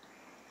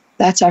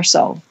 That's our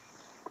soul.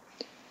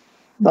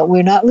 But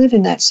we're not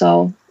living that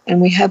soul, and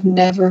we have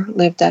never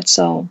lived that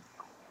soul.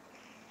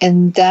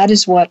 And that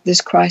is what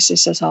this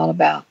crisis is all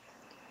about.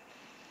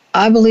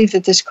 I believe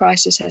that this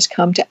crisis has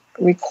come to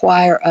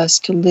require us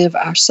to live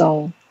our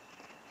soul.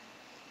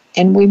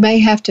 And we may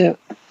have to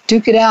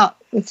duke it out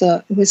with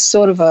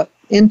sort of an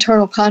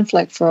internal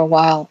conflict for a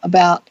while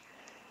about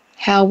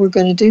how we're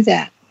going to do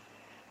that.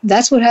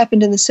 That's what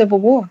happened in the Civil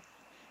War.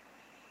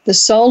 The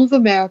soul of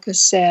America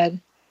said,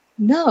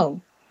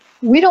 no,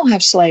 we don't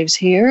have slaves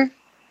here.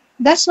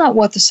 That's not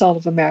what the soul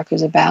of America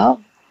is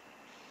about.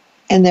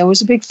 And there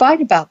was a big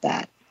fight about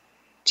that.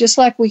 Just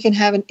like we can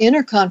have an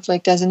inner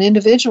conflict as an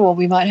individual,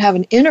 we might have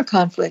an inner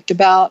conflict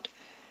about,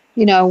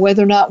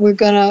 whether or not we're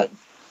going to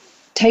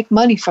take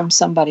money from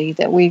somebody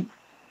that we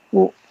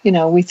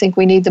think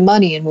we need the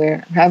money, and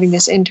we're having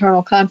this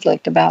internal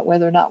conflict about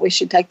whether or not we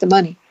should take the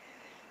money.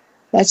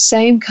 That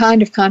same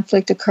kind of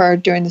conflict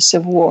occurred during the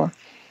Civil War.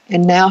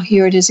 And now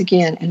here it is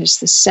again, and it's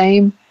the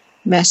same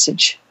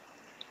message.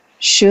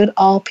 Should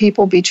all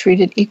people be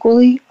treated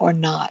equally or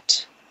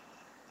not?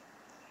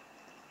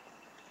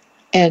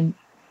 And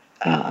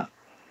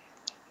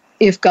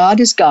if God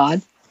is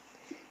God,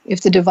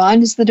 if the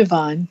divine is the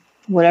divine,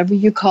 whatever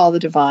you call the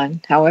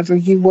divine, however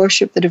you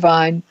worship the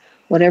divine,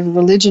 whatever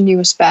religion you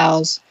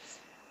espouse,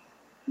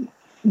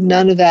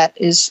 none of that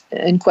is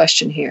in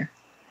question here.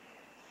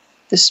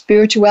 The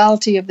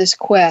spirituality of this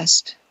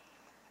quest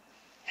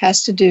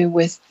has to do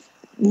with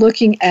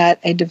looking at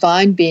a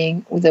divine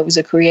being that was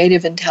a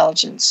creative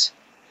intelligence.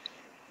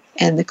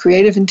 And the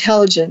creative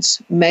intelligence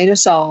made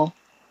us all,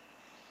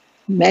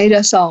 made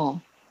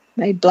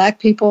black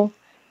people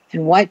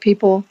and white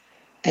people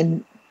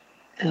and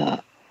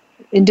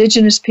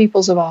indigenous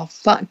peoples of all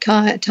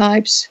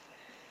types,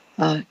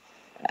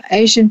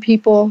 Asian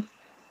people.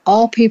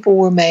 All people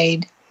were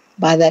made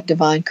by that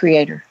divine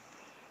creator.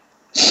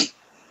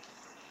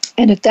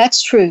 And if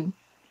that's true,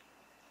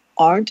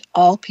 aren't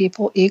all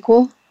people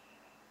equal?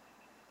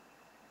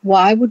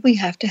 Why would we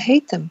have to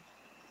hate them?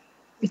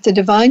 If the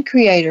divine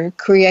creator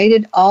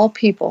created all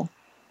people,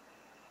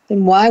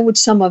 then why would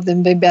some of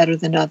them be better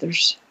than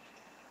others?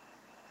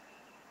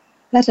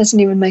 That doesn't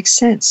even make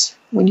sense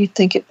when you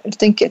think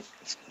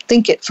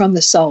it from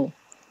the soul.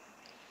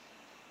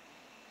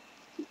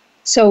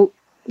 So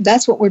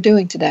that's what we're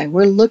doing today.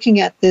 We're looking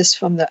at this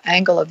from the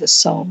angle of the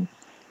soul.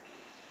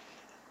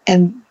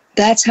 And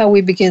that's how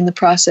we begin the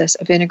process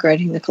of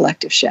integrating the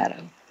collective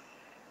shadow.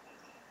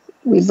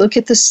 We look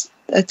at the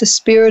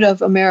spirit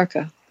of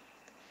America.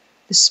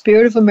 The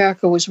spirit of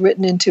America was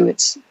written into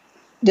its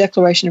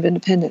Declaration of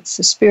Independence.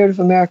 The spirit of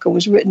America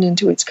was written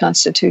into its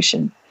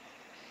Constitution.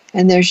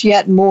 And there's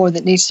yet more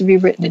that needs to be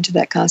written into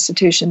that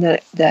Constitution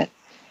that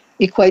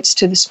equates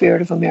to the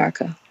spirit of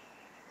America.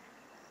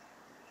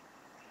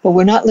 But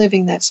we're not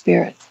living that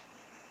spirit.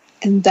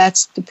 And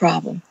that's the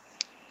problem.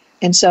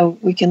 And so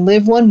we can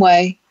live one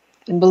way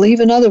and believe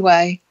another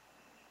way,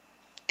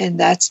 and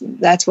that's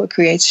what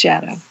creates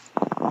shadow.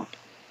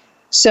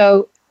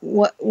 So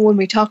when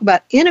we talk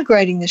about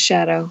integrating the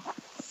shadow,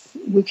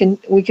 we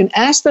can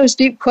ask those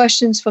deep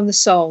questions from the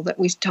soul that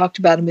we talked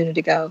about a minute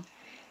ago.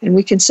 And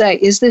we can say,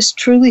 is this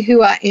truly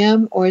who I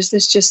am, or is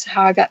this just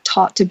how I got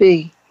taught to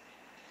be?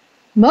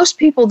 Most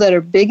people that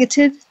are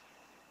bigoted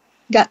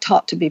got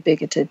taught to be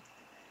bigoted.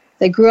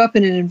 They grew up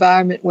in an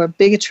environment where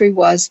bigotry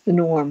was the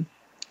norm.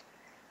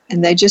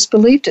 And they just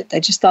believed it.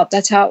 They just thought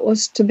that's how it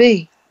was to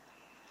be.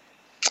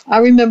 I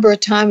remember a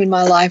time in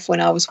my life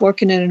when I was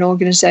working in an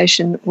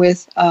organization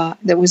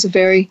that was a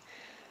very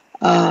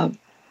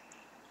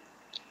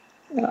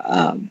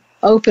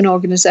open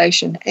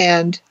organization,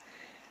 and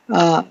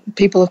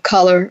people of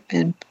color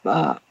and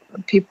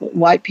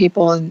white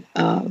people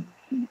and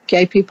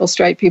gay people,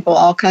 straight people,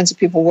 all kinds of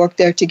people worked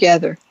there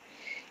together.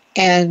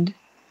 And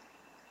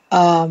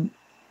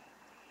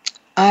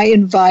I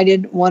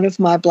invited one of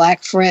my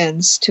black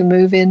friends to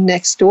move in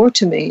next door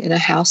to me in a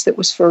house that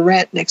was for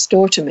rent next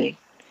door to me.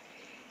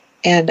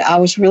 And I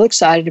was real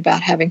excited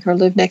about having her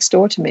live next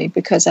door to me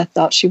because I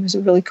thought she was a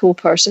really cool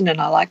person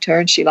and I liked her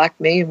and she liked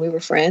me and we were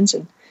friends.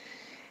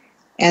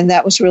 And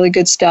that was really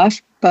good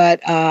stuff. But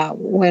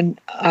when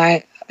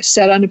I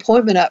set an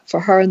appointment up for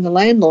her and the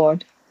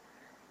landlord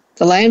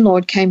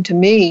came to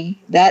me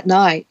that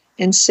night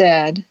and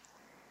said,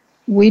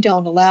 "We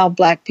don't allow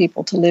black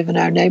people to live in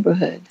our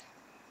neighborhood."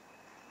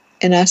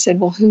 And I said,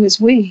 "Well, who is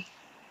we?"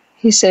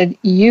 He said,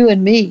 "You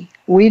and me.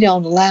 We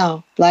don't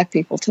allow black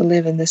people to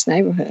live in this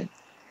neighborhood."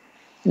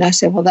 And I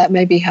said, "Well, that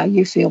may be how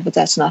you feel, but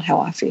that's not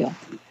how I feel."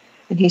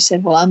 And he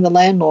said, "Well, I'm the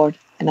landlord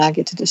and I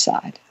get to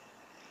decide."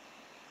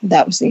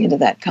 That was the end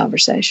of that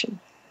conversation.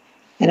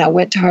 And I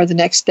went to her the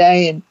next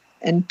day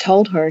and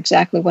told her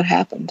exactly what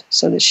happened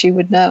so that she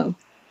would know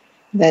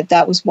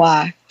that was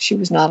why she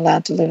was not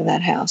allowed to live in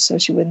that house, so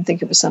she wouldn't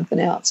think it was something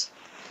else.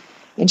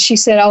 And she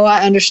said, "Oh,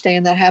 I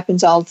understand. That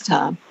happens all the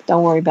time.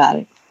 Don't worry about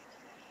it."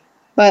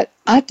 But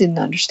I didn't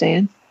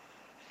understand.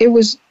 It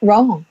was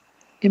wrong,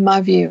 in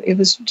my view. It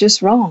was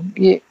just wrong.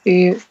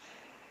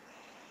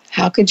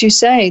 How could you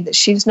say that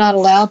she's not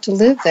allowed to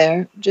live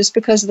there just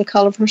because of the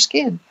color of her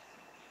skin?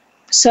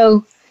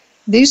 So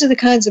these are the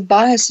kinds of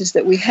biases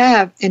that we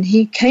have. And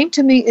he came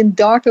to me in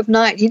dark of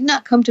night. He did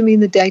not come to me in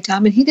the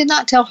daytime. And he did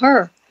not tell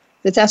her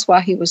that that's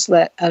why he was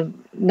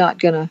not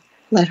going to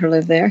let her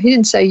live there. He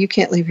didn't say, "You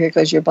can't live here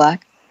because you're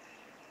black."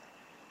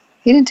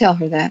 He didn't tell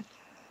her that.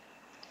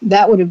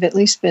 That would have at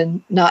least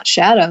been not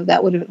shadow.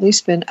 That would have at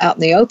least been out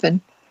in the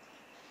open.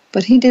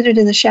 But he did it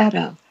in the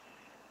shadow.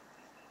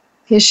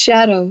 His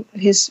shadow,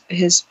 his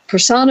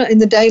persona in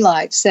the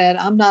daylight said,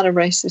 "I'm not a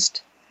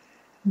racist."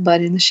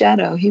 But in the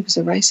shadow, he was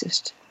a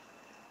racist.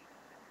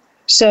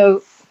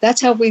 So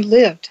that's how we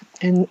lived.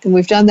 And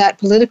we've done that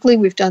politically.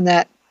 We've done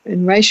that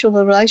in racial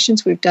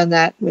relations. We've done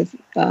that with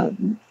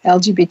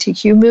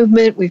LGBTQ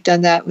movement. We've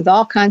done that with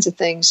all kinds of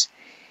things.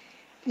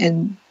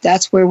 And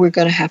that's where we're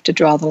going to have to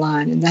draw the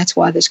line. And that's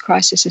why this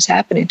crisis is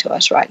happening to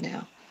us right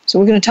now. So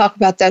we're going to talk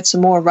about that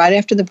some more right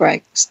after the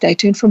break. Stay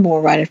tuned for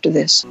more right after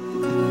this.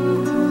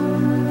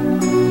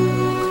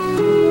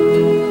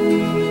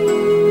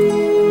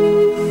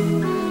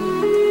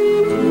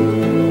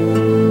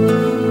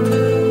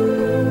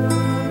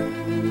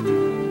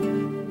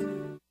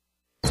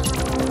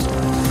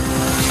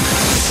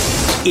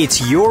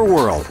 It's your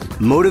world.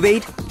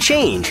 Motivate,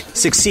 change,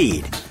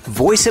 succeed.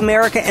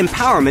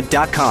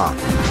 VoiceAmericaEmpowerment.com.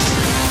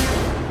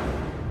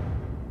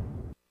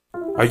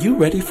 Are you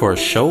ready for a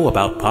show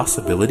about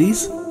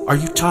possibilities? Are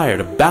you tired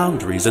of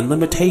boundaries and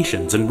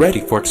limitations and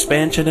ready for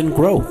expansion and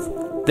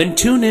growth? Then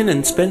tune in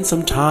and spend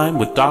some time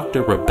with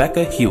Dr.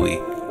 Rebecca Huey,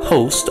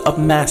 host of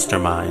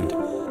Mastermind.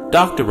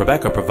 Dr.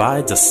 Rebecca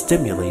provides a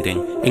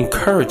stimulating,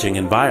 encouraging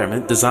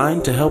environment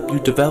designed to help you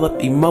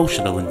develop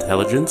emotional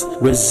intelligence,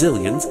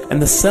 resilience,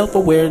 and the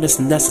self-awareness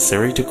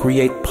necessary to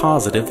create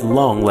positive,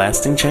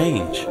 long-lasting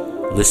change.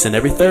 Listen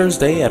every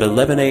Thursday at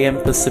 11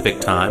 a.m. Pacific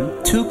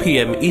Time, 2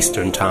 p.m.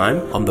 Eastern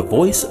Time on the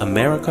Voice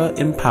America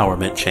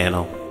Empowerment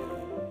Channel.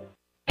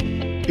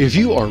 If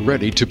you are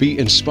ready to be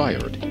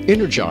inspired,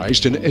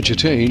 energized, and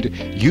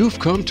edutained, you've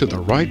come to the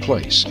right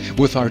place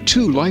with our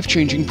 2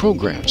 life-changing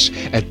programs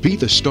at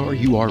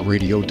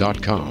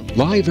BeTheStarYouAreRadio.com.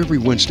 Live every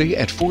Wednesday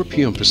at 4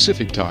 p.m.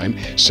 Pacific Time,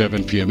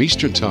 7 p.m.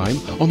 Eastern Time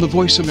on the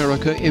Voice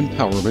America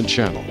Empowerment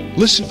Channel.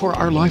 Listen for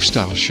our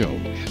lifestyle show,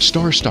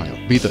 Star Style,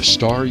 Be the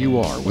Star You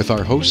Are, with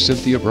our host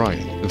Cynthia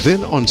Bryan.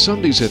 Then on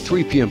Sundays at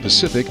 3 p.m.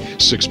 Pacific,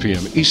 6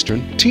 p.m.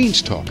 Eastern,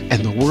 Teens Talk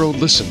and the World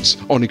Listens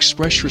on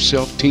Express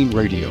Yourself Teen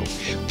Radio.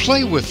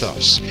 Play with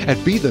us at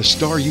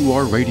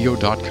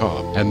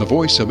BeTheStarYouAreRadio.com and the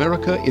Voice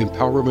America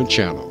Empowerment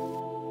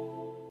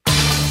Channel.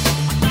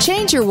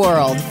 Change your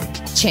world.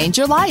 Change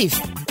your life.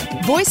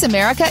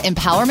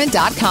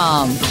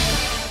 VoiceAmericaEmpowerment.com.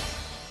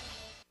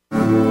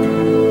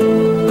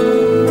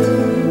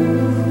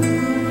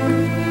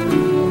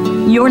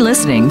 You're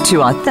listening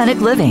to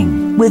Authentic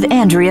Living with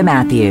Andrea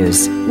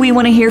Matthews. We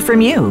want to hear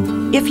from you.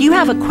 If you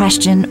have a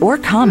question or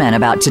comment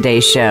about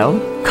today's show,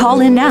 call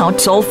in now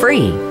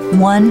toll-free,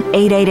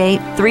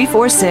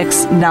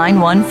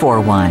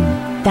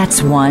 1-888-346-9141.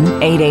 That's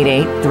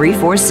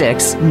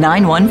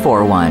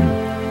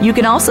 1-888-346-9141. You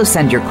can also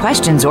send your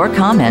questions or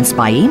comments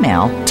by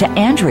email to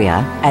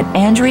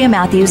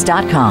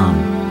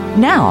Andrea@AndreaMatthews.com.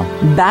 Now,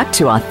 back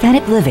to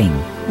Authentic Living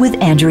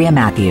with Andrea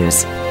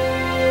Matthews.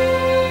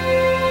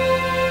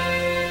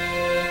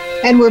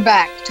 And we're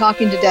back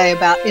talking today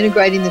about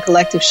integrating the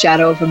collective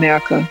shadow of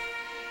America.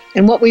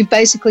 And what we've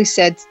basically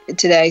said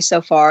today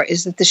so far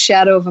is that the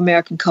shadow of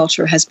American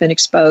culture has been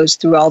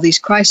exposed through all these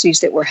crises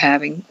that we're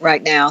having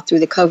right now, through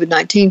the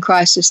COVID-19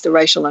 crisis, the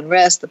racial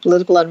unrest, the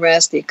political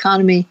unrest, the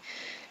economy,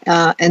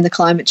 and the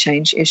climate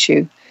change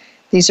issue.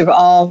 These have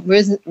all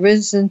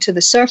risen to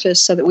the surface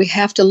so that we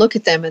have to look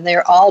at them, and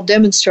they're all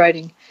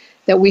demonstrating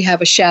that we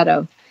have a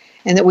shadow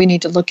and that we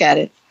need to look at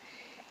it.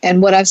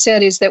 And what I've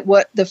said is that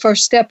what the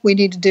first step we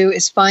need to do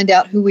is find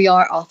out who we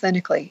are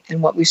authentically.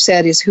 And what we've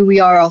said is who we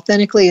are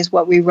authentically is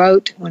what we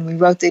wrote when we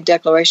wrote the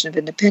Declaration of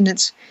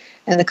Independence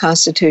and the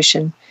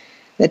Constitution,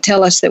 that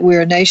tell us that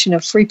we're a nation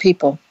of free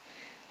people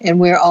and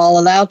we're all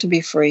allowed to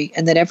be free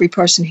and that every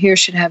person here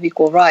should have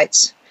equal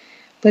rights.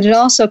 But it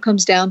also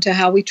comes down to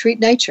how we treat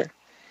nature.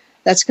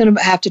 That's going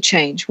to have to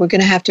change. We're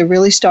going to have to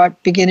really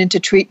start beginning to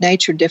treat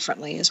nature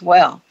differently as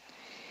well.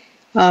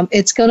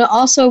 It's going to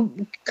also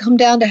come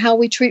down to how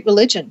we treat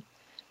religion.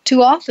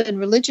 Too often,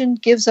 religion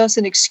gives us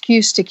an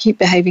excuse to keep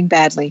behaving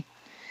badly.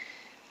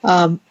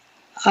 I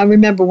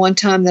remember one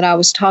time that I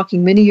was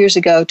talking many years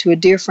ago to a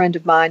dear friend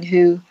of mine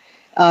who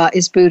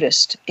is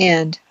Buddhist,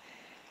 and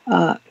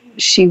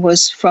she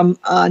was from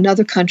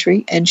another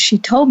country, and she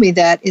told me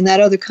that in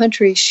that other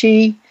country,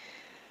 she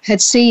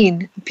had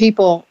seen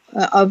people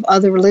of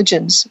other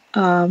religions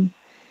go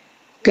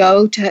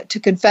to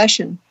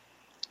confession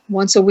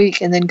once a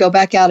week and then go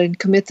back out and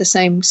commit the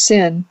same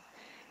sin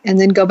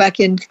and then go back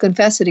in to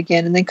confess it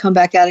again and then come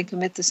back out and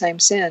commit the same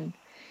sin.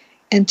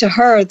 And to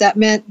her, that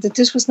meant that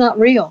this was not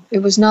real.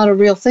 It was not a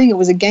real thing. It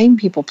was a game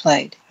people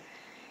played.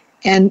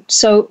 And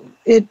so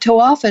too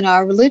often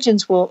our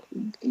religions will,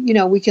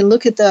 we can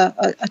look at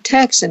a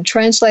text and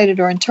translate it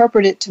or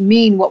interpret it to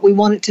mean what we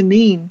want it to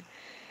mean.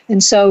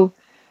 And so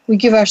we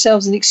give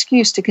ourselves an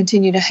excuse to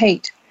continue to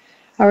hate.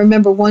 I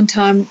remember one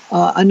time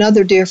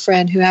another dear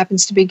friend who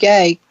happens to be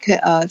gay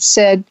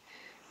said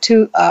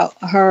to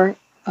her,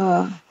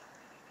 a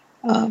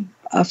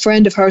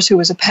friend of hers who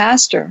was a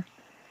pastor,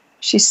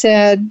 she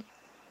said,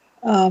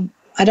 I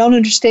don't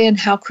understand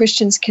how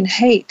Christians can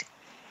hate.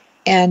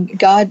 And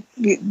God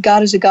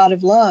is a God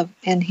of love.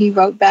 And he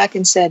wrote back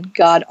and said,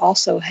 God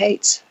also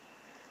hates.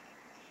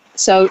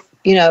 So,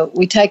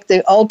 we take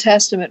the Old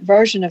Testament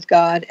version of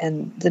God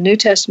and the New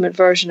Testament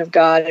version of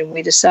God, and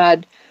we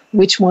decide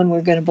which one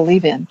we're going to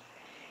believe in.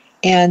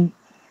 And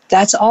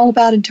that's all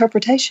about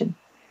interpretation.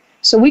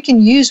 So we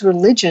can use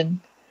religion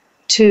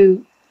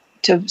to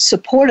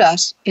support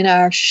us in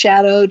our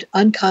shadowed,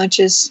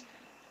 unconscious,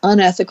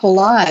 unethical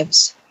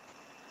lives.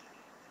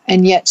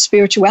 And yet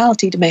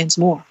spirituality demands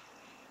more.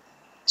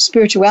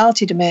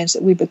 Spirituality demands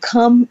that we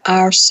become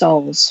our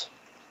souls.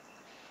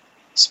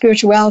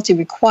 Spirituality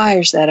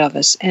requires that of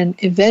us. And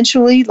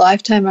eventually,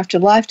 lifetime after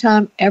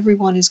lifetime,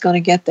 everyone is going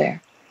to get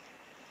there.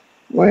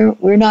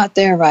 We're not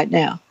there right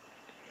now.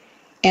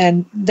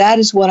 And that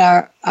is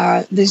what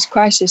these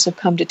crises have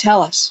come to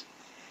tell us.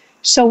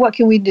 So what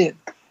can we do?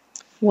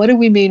 What do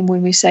we mean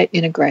when we say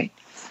integrate?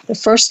 The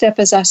first step,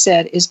 as I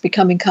said, is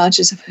becoming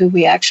conscious of who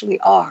we actually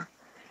are.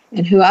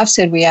 And who I've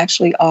said we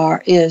actually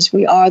are is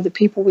we are the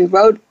people we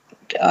wrote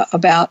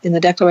about in the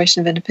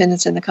Declaration of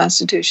Independence and the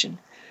Constitution.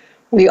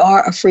 We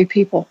are a free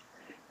people.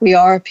 We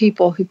are a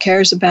people who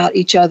cares about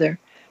each other.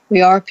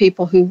 We are a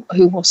people who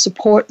will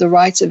support the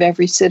rights of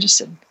every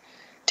citizen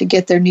to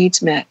get their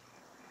needs met.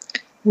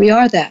 We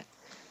are that.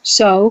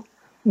 So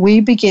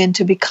we begin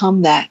to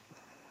become that.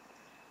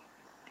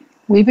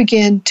 We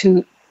begin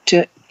to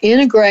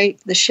integrate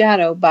the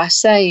shadow by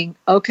saying,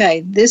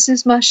 okay, this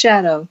is my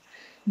shadow.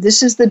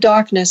 This is the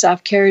darkness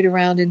I've carried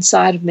around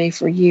inside of me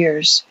for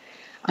years.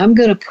 I'm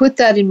going to put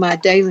that in my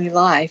daily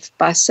life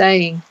by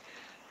saying,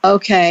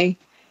 okay,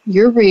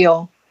 you're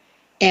real,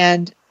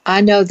 and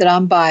I know that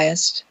I'm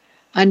biased.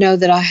 I know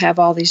that I have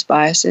all these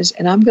biases,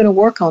 and I'm going to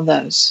work on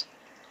those.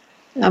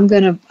 I'm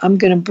going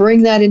to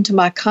bring that into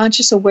my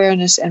conscious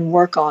awareness and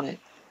work on it.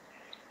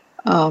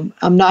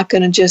 I'm not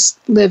going to just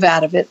live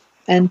out of it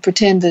and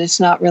pretend that it's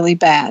not really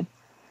bad.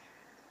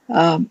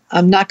 I'm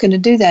not going to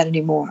do that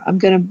anymore. I'm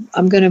going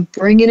to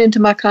bring it into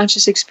my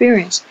conscious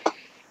experience.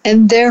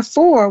 And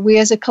therefore, we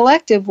as a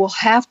collective will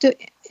have to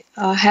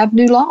have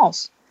new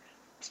laws.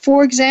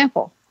 For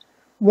example,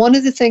 one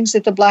of the things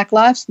that the Black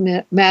Lives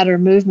Matter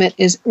movement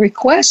is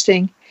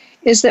requesting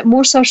is that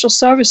more social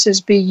services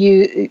be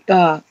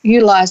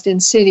utilized in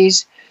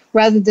cities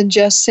rather than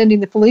just sending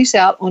the police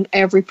out on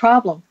every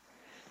problem.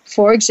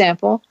 For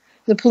example,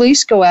 the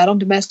police go out on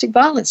domestic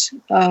violence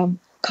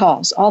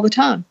calls all the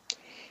time.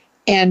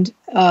 And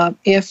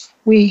if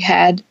we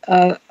had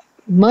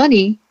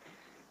money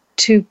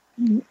to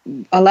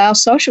allow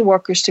social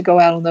workers to go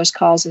out on those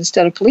calls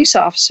instead of police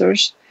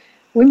officers,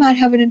 we might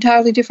have an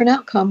entirely different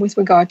outcome with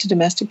regard to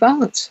domestic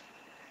violence.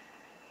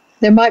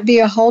 There might be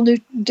a whole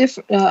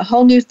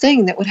new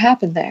thing that would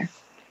happen there.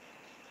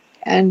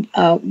 And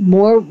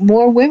more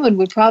women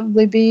would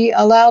probably be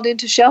allowed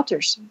into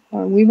shelters.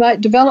 Or we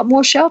might develop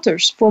more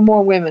shelters for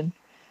more women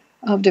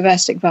of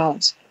domestic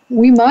violence.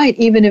 We might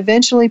even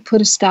eventually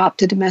put a stop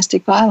to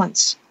domestic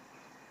violence.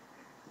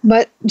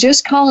 But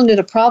just calling it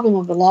a problem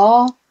of the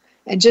law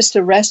and just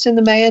arresting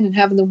the man and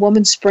having the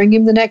woman spring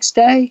him the next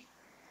day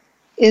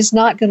is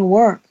not going to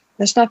work.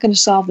 That's not going to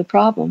solve the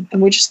problem.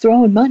 And we're just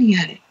throwing money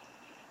at it.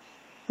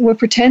 We're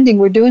pretending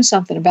we're doing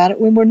something about it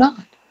when we're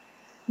not.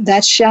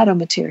 That's shadow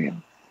material.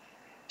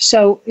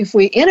 So if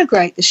we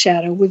integrate the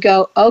shadow, we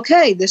go,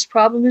 okay, this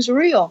problem is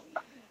real.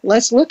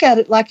 Let's look at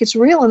it like it's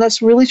real and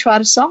let's really try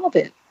to solve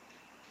it.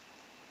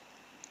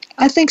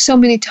 I think so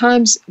many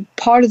times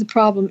part of the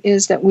problem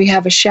is that we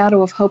have a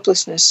shadow of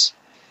hopelessness.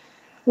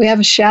 We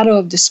have a shadow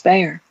of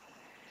despair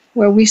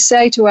where we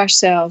say to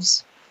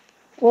ourselves,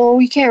 well,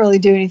 we can't really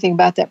do anything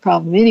about that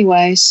problem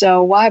anyway,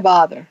 so why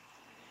bother?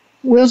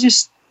 We'll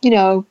just,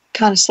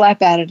 kind of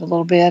slap at it a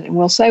little bit and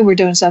we'll say we're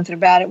doing something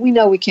about it. We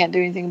know we can't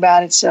do anything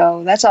about it,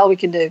 so that's all we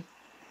can do.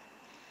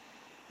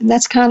 And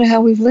that's kind of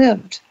how we've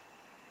lived.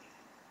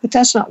 But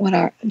that's not what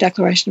our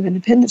Declaration of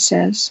Independence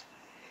says.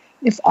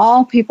 If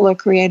all people are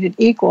created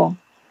equal,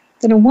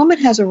 then a woman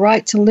has a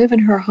right to live in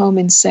her home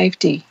in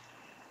safety.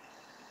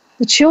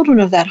 The children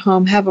of that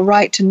home have a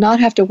right to not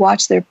have to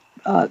watch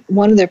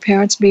one of their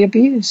parents be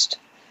abused.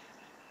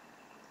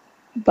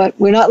 But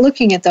we're not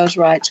looking at those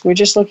rights. We're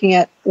just looking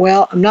at,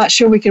 well, I'm not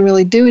sure we can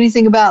really do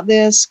anything about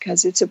this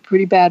because it's a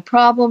pretty bad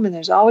problem and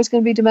there's always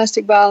going to be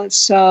domestic violence,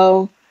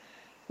 so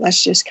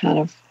let's just kind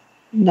of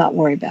not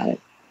worry about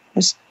it.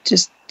 Let's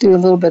just do a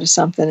little bit of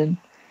something and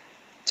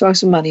throw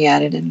some money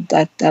at it, and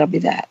that'll be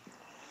that.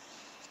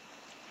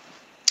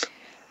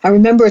 I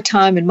remember a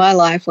time in my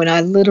life when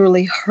I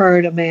literally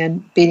heard a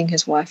man beating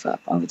his wife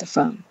up over the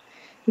phone.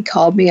 He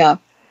called me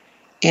up,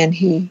 and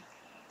he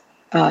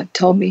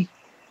told me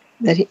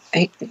that he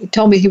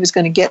told me he was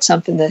going to get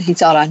something that he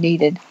thought I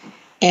needed,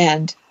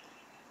 and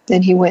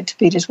then he went to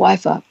beat his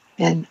wife up,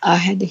 and I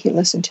had to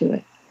listen to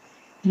it.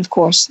 And of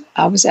course,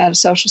 I was at a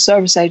social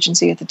service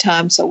agency at the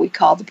time, so we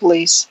called the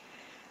police.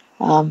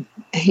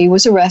 He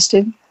was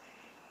arrested,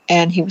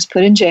 and he was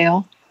put in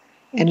jail,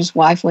 and his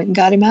wife went and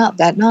got him out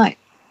that night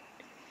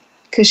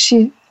because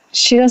she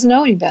doesn't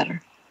know any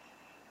better.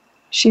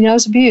 She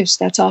knows abuse.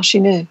 That's all she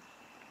knew.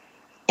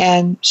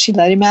 And she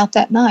let him out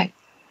that night.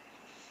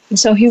 And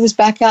so he was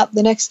back out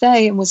the next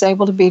day and was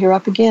able to beat her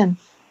up again.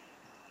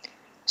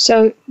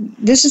 So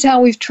this is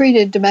how we've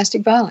treated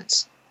domestic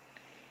violence.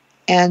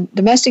 And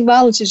domestic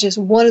violence is just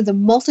one of the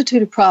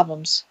multitude of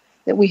problems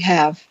that we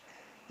have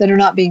that are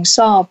not being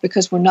solved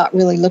because we're not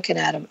really looking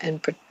at them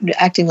and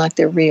acting like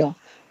they're real.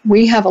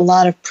 We have a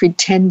lot of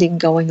pretending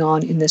going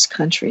on in this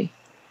country.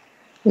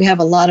 We have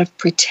a lot of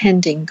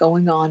pretending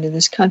going on in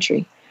this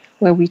country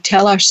where we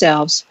tell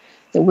ourselves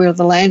that we're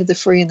the land of the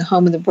free and the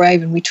home of the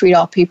brave and we treat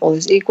all people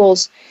as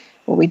equals,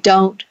 or we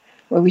don't,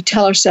 where we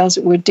tell ourselves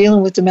that we're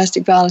dealing with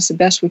domestic violence the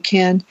best we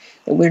can,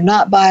 that we're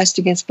not biased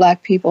against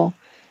Black people,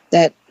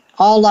 that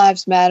all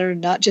lives matter,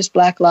 not just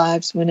Black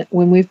lives. When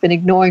we've been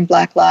ignoring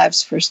Black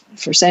lives for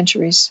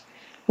centuries,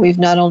 we've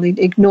not only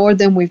ignored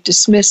them, we've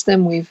dismissed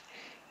them, we've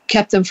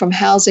kept them from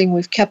housing,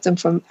 we've kept them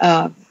from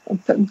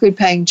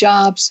good-paying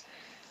jobs,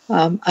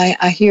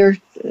 I hear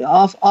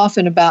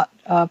often about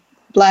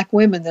black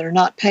women that are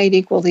not paid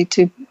equally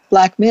to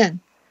black men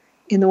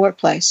in the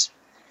workplace.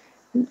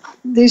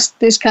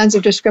 These kinds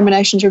of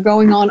discriminations are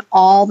going on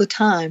all the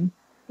time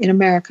in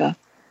America,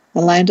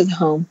 the land of the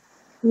home,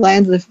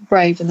 land of the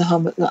brave, and the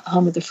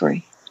home of the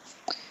free.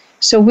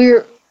 So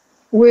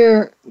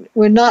we're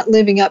not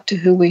living up to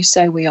who we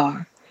say we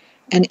are.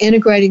 And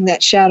integrating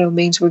that shadow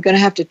means we're going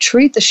to have to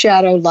treat the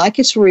shadow like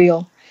it's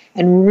real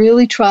and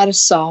really try to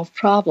solve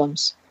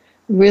problems,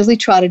 really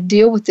try to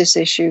deal with this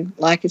issue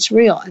like it's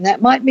real. And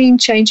that might mean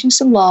changing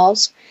some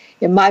laws.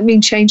 It might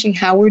mean changing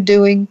how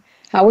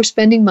we're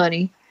spending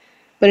money.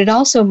 But it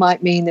also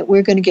might mean that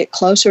we're going to get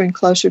closer and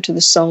closer to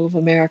the soul of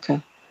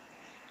America.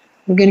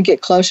 We're going to get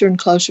closer and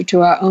closer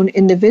to our own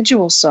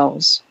individual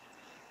souls.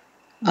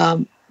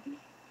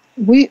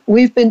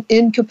 We've been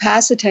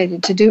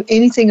incapacitated to do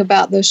anything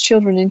about those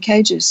children in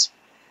cages.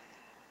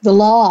 The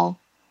law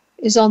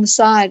is on the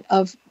side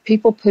of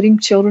people putting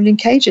children in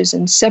cages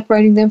and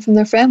separating them from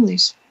their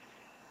families.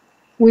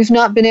 We've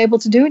not been able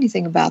to do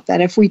anything about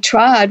that. If we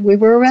tried, we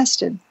were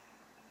arrested.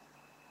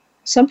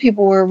 Some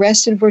people were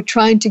arrested for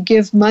trying to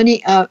give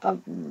money,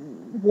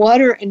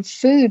 water and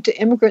food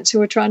to immigrants who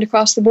were trying to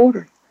cross the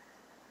border.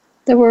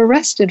 They were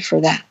arrested for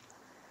that.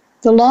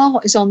 The law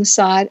is on the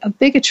side of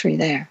bigotry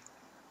there.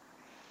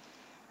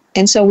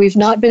 And so we've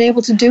not been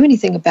able to do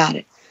anything about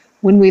it.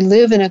 When we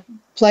live in a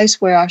place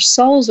where our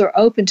souls are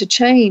open to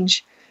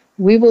change,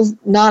 we will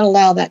not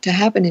allow that to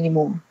happen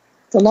anymore.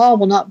 The law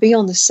will not be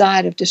on the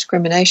side of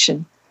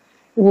discrimination.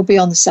 It will be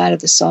on the side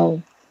of the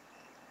soul.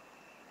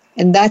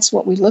 And that's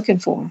what we're looking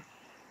for.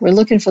 We're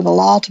looking for the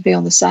law to be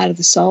on the side of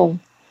the soul.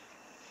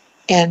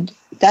 And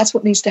that's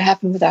what needs to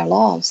happen with our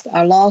laws.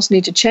 Our laws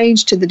need to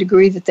change to the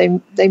degree that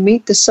they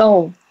meet the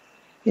soul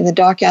in the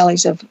dark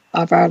alleys of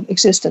our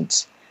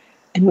existence.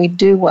 And we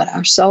do what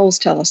our souls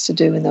tell us to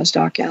do in those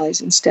dark alleys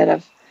instead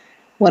of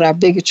what our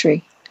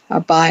bigotry, our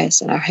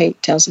bias, and our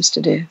hate tells us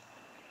to do.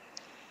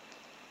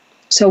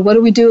 So what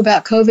do we do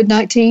about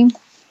COVID-19?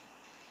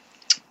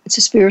 It's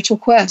a spiritual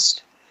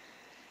quest.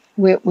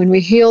 When we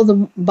heal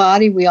the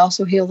body, we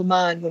also heal the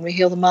mind. When we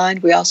heal the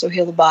mind, we also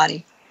heal the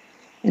body.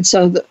 And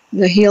so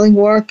the healing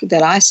work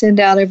that I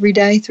send out every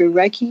day through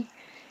Reiki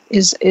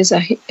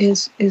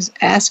is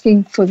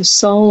asking for the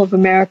soul of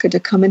America to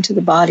come into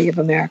the body of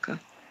America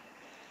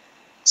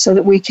so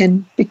that we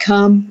can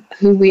become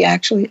who we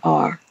actually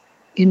are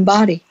in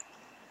body.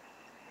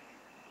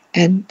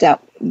 And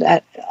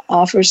that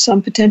offers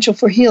some potential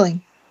for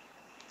healing.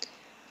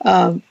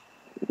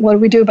 What do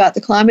we do about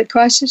the climate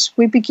crisis?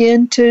 We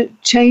begin to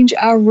change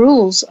our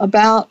rules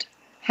about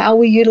how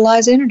we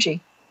utilize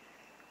energy.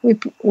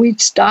 We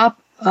stop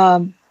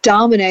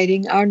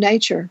dominating our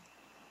nature,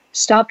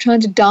 stop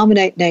trying to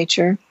dominate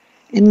nature,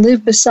 and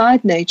live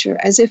beside nature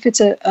as if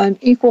it's an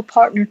equal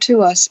partner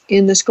to us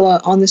on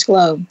this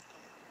globe.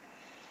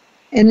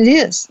 And it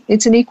is.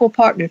 It's an equal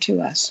partner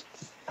to us.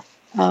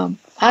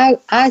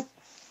 I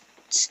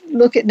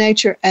look at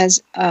nature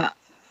as a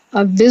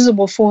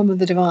visible form of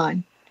the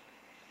divine.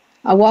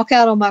 I walk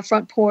out on my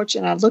front porch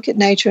and I look at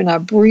nature and I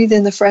breathe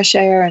in the fresh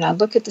air and I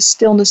look at the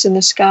stillness in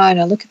the sky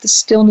and I look at the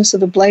stillness of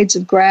the blades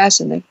of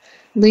grass and the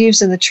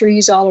leaves and the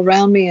trees all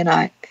around me, and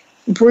I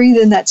breathe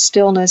in that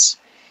stillness,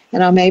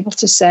 and I'm able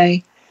to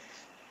say,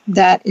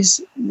 that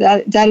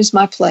is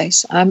my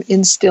place. I'm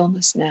in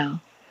stillness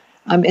now.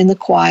 I'm in the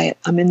quiet.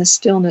 I'm in the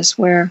stillness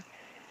where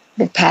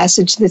the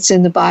passage that's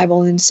in the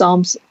Bible in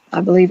Psalms,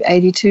 I believe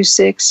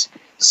 82:6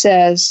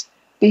 says,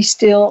 "Be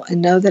still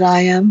and know that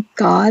I am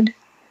God."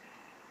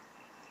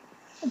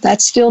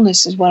 That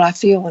stillness is what I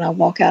feel when I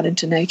walk out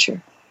into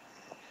nature.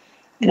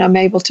 And I'm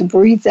able to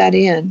breathe that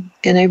in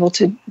and able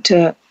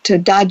to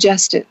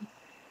digest it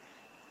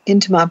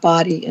into my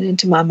body and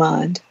into my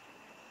mind.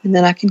 And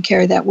then I can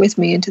carry that with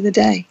me into the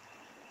day.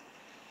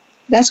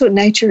 That's what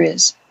nature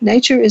is.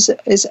 Nature is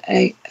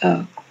a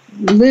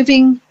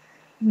living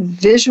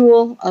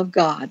visual of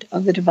God,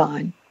 of the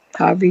divine,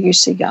 however you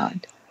see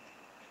God.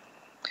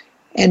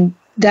 And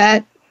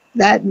that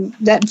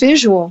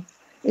visual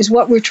is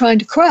what we're trying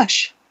to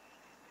crush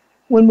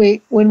when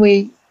we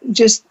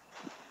just,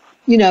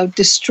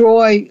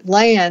 destroy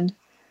land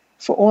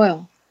for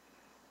oil,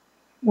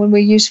 when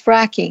we use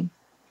fracking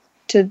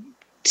to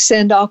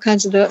send all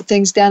kinds of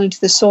things down into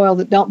the soil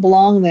that don't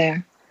belong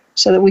there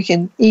so that we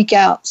can eke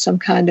out some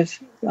kind of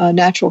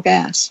natural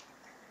gas.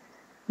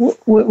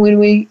 When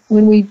we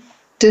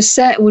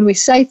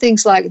say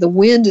things like the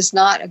wind is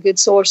not a good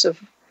source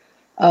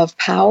of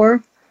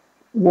power,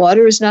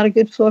 water is not a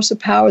good source of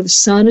power, the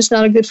sun is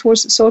not a good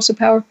source of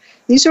power,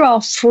 these are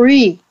all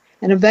free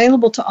and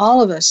available to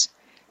all of us.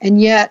 And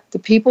yet the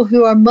people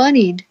who are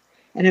moneyed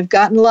and have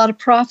gotten a lot of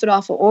profit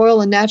off of oil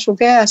and natural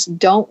gas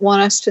don't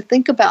want us to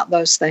think about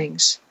those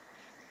things.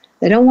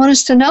 They don't want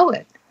us to know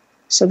it.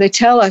 So they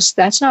tell us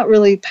that's not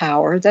really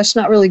power, that's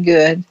not really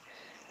good,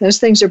 those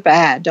things are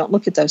bad, don't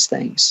look at those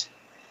things.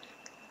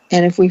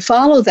 And if we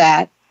follow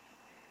that,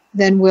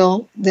 then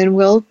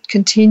we'll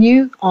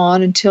continue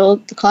on until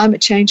the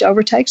climate change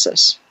overtakes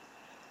us.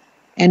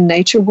 And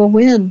nature will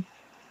win.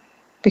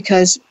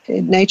 because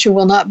nature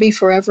will not be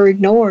forever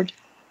ignored.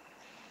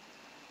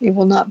 It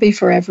will not be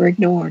forever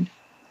ignored.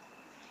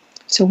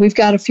 So we've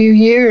got a few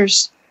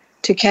years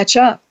to catch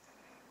up,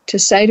 to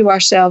say to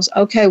ourselves,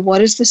 okay,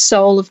 what is the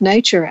soul of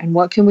nature and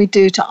what can we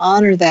do to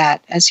honor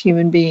that as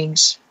human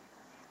beings?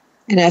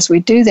 And as we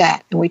do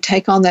that and we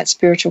take on that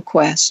spiritual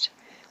quest,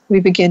 we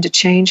begin to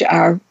change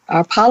our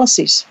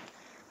policies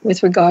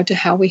with regard to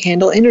how we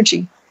handle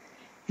energy.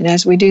 And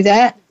as we do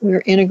that,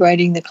 we're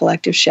integrating the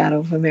collective shadow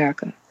of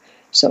America.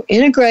 So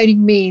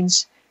integrating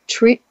means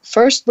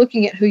first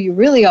looking at who you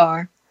really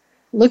are,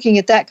 looking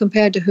at that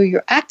compared to who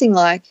you're acting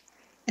like,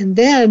 and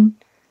then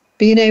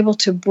being able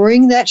to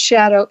bring that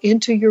shadow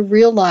into your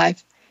real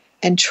life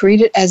and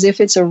treat it as if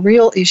it's a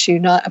real issue,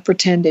 not a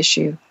pretend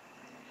issue.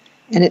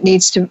 And it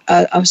needs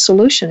a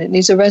solution. It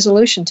needs a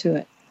resolution to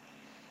it.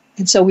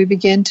 And so we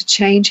begin to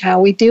change how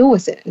we deal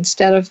with it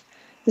instead of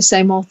the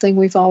same old thing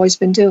we've always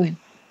been doing.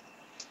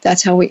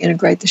 That's how we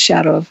integrate the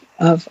shadow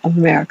of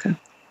America.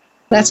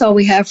 That's all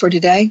we have for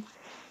today.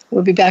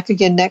 We'll be back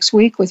again next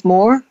week with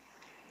more.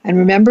 And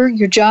remember,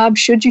 your job,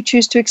 should you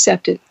choose to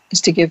accept it,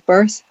 is to give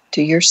birth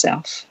to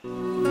yourself.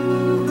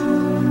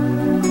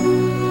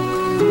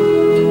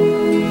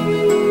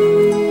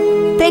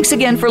 Thanks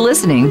again for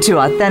listening to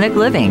Authentic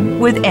Living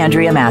with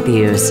Andrea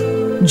Matthews.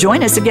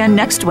 Join us again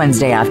next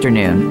Wednesday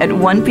afternoon at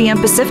 1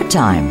 p.m. Pacific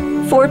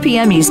Time, 4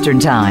 p.m. Eastern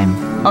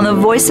Time on the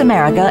Voice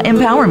America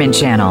Empowerment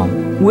Channel.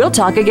 We'll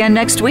talk again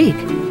next week.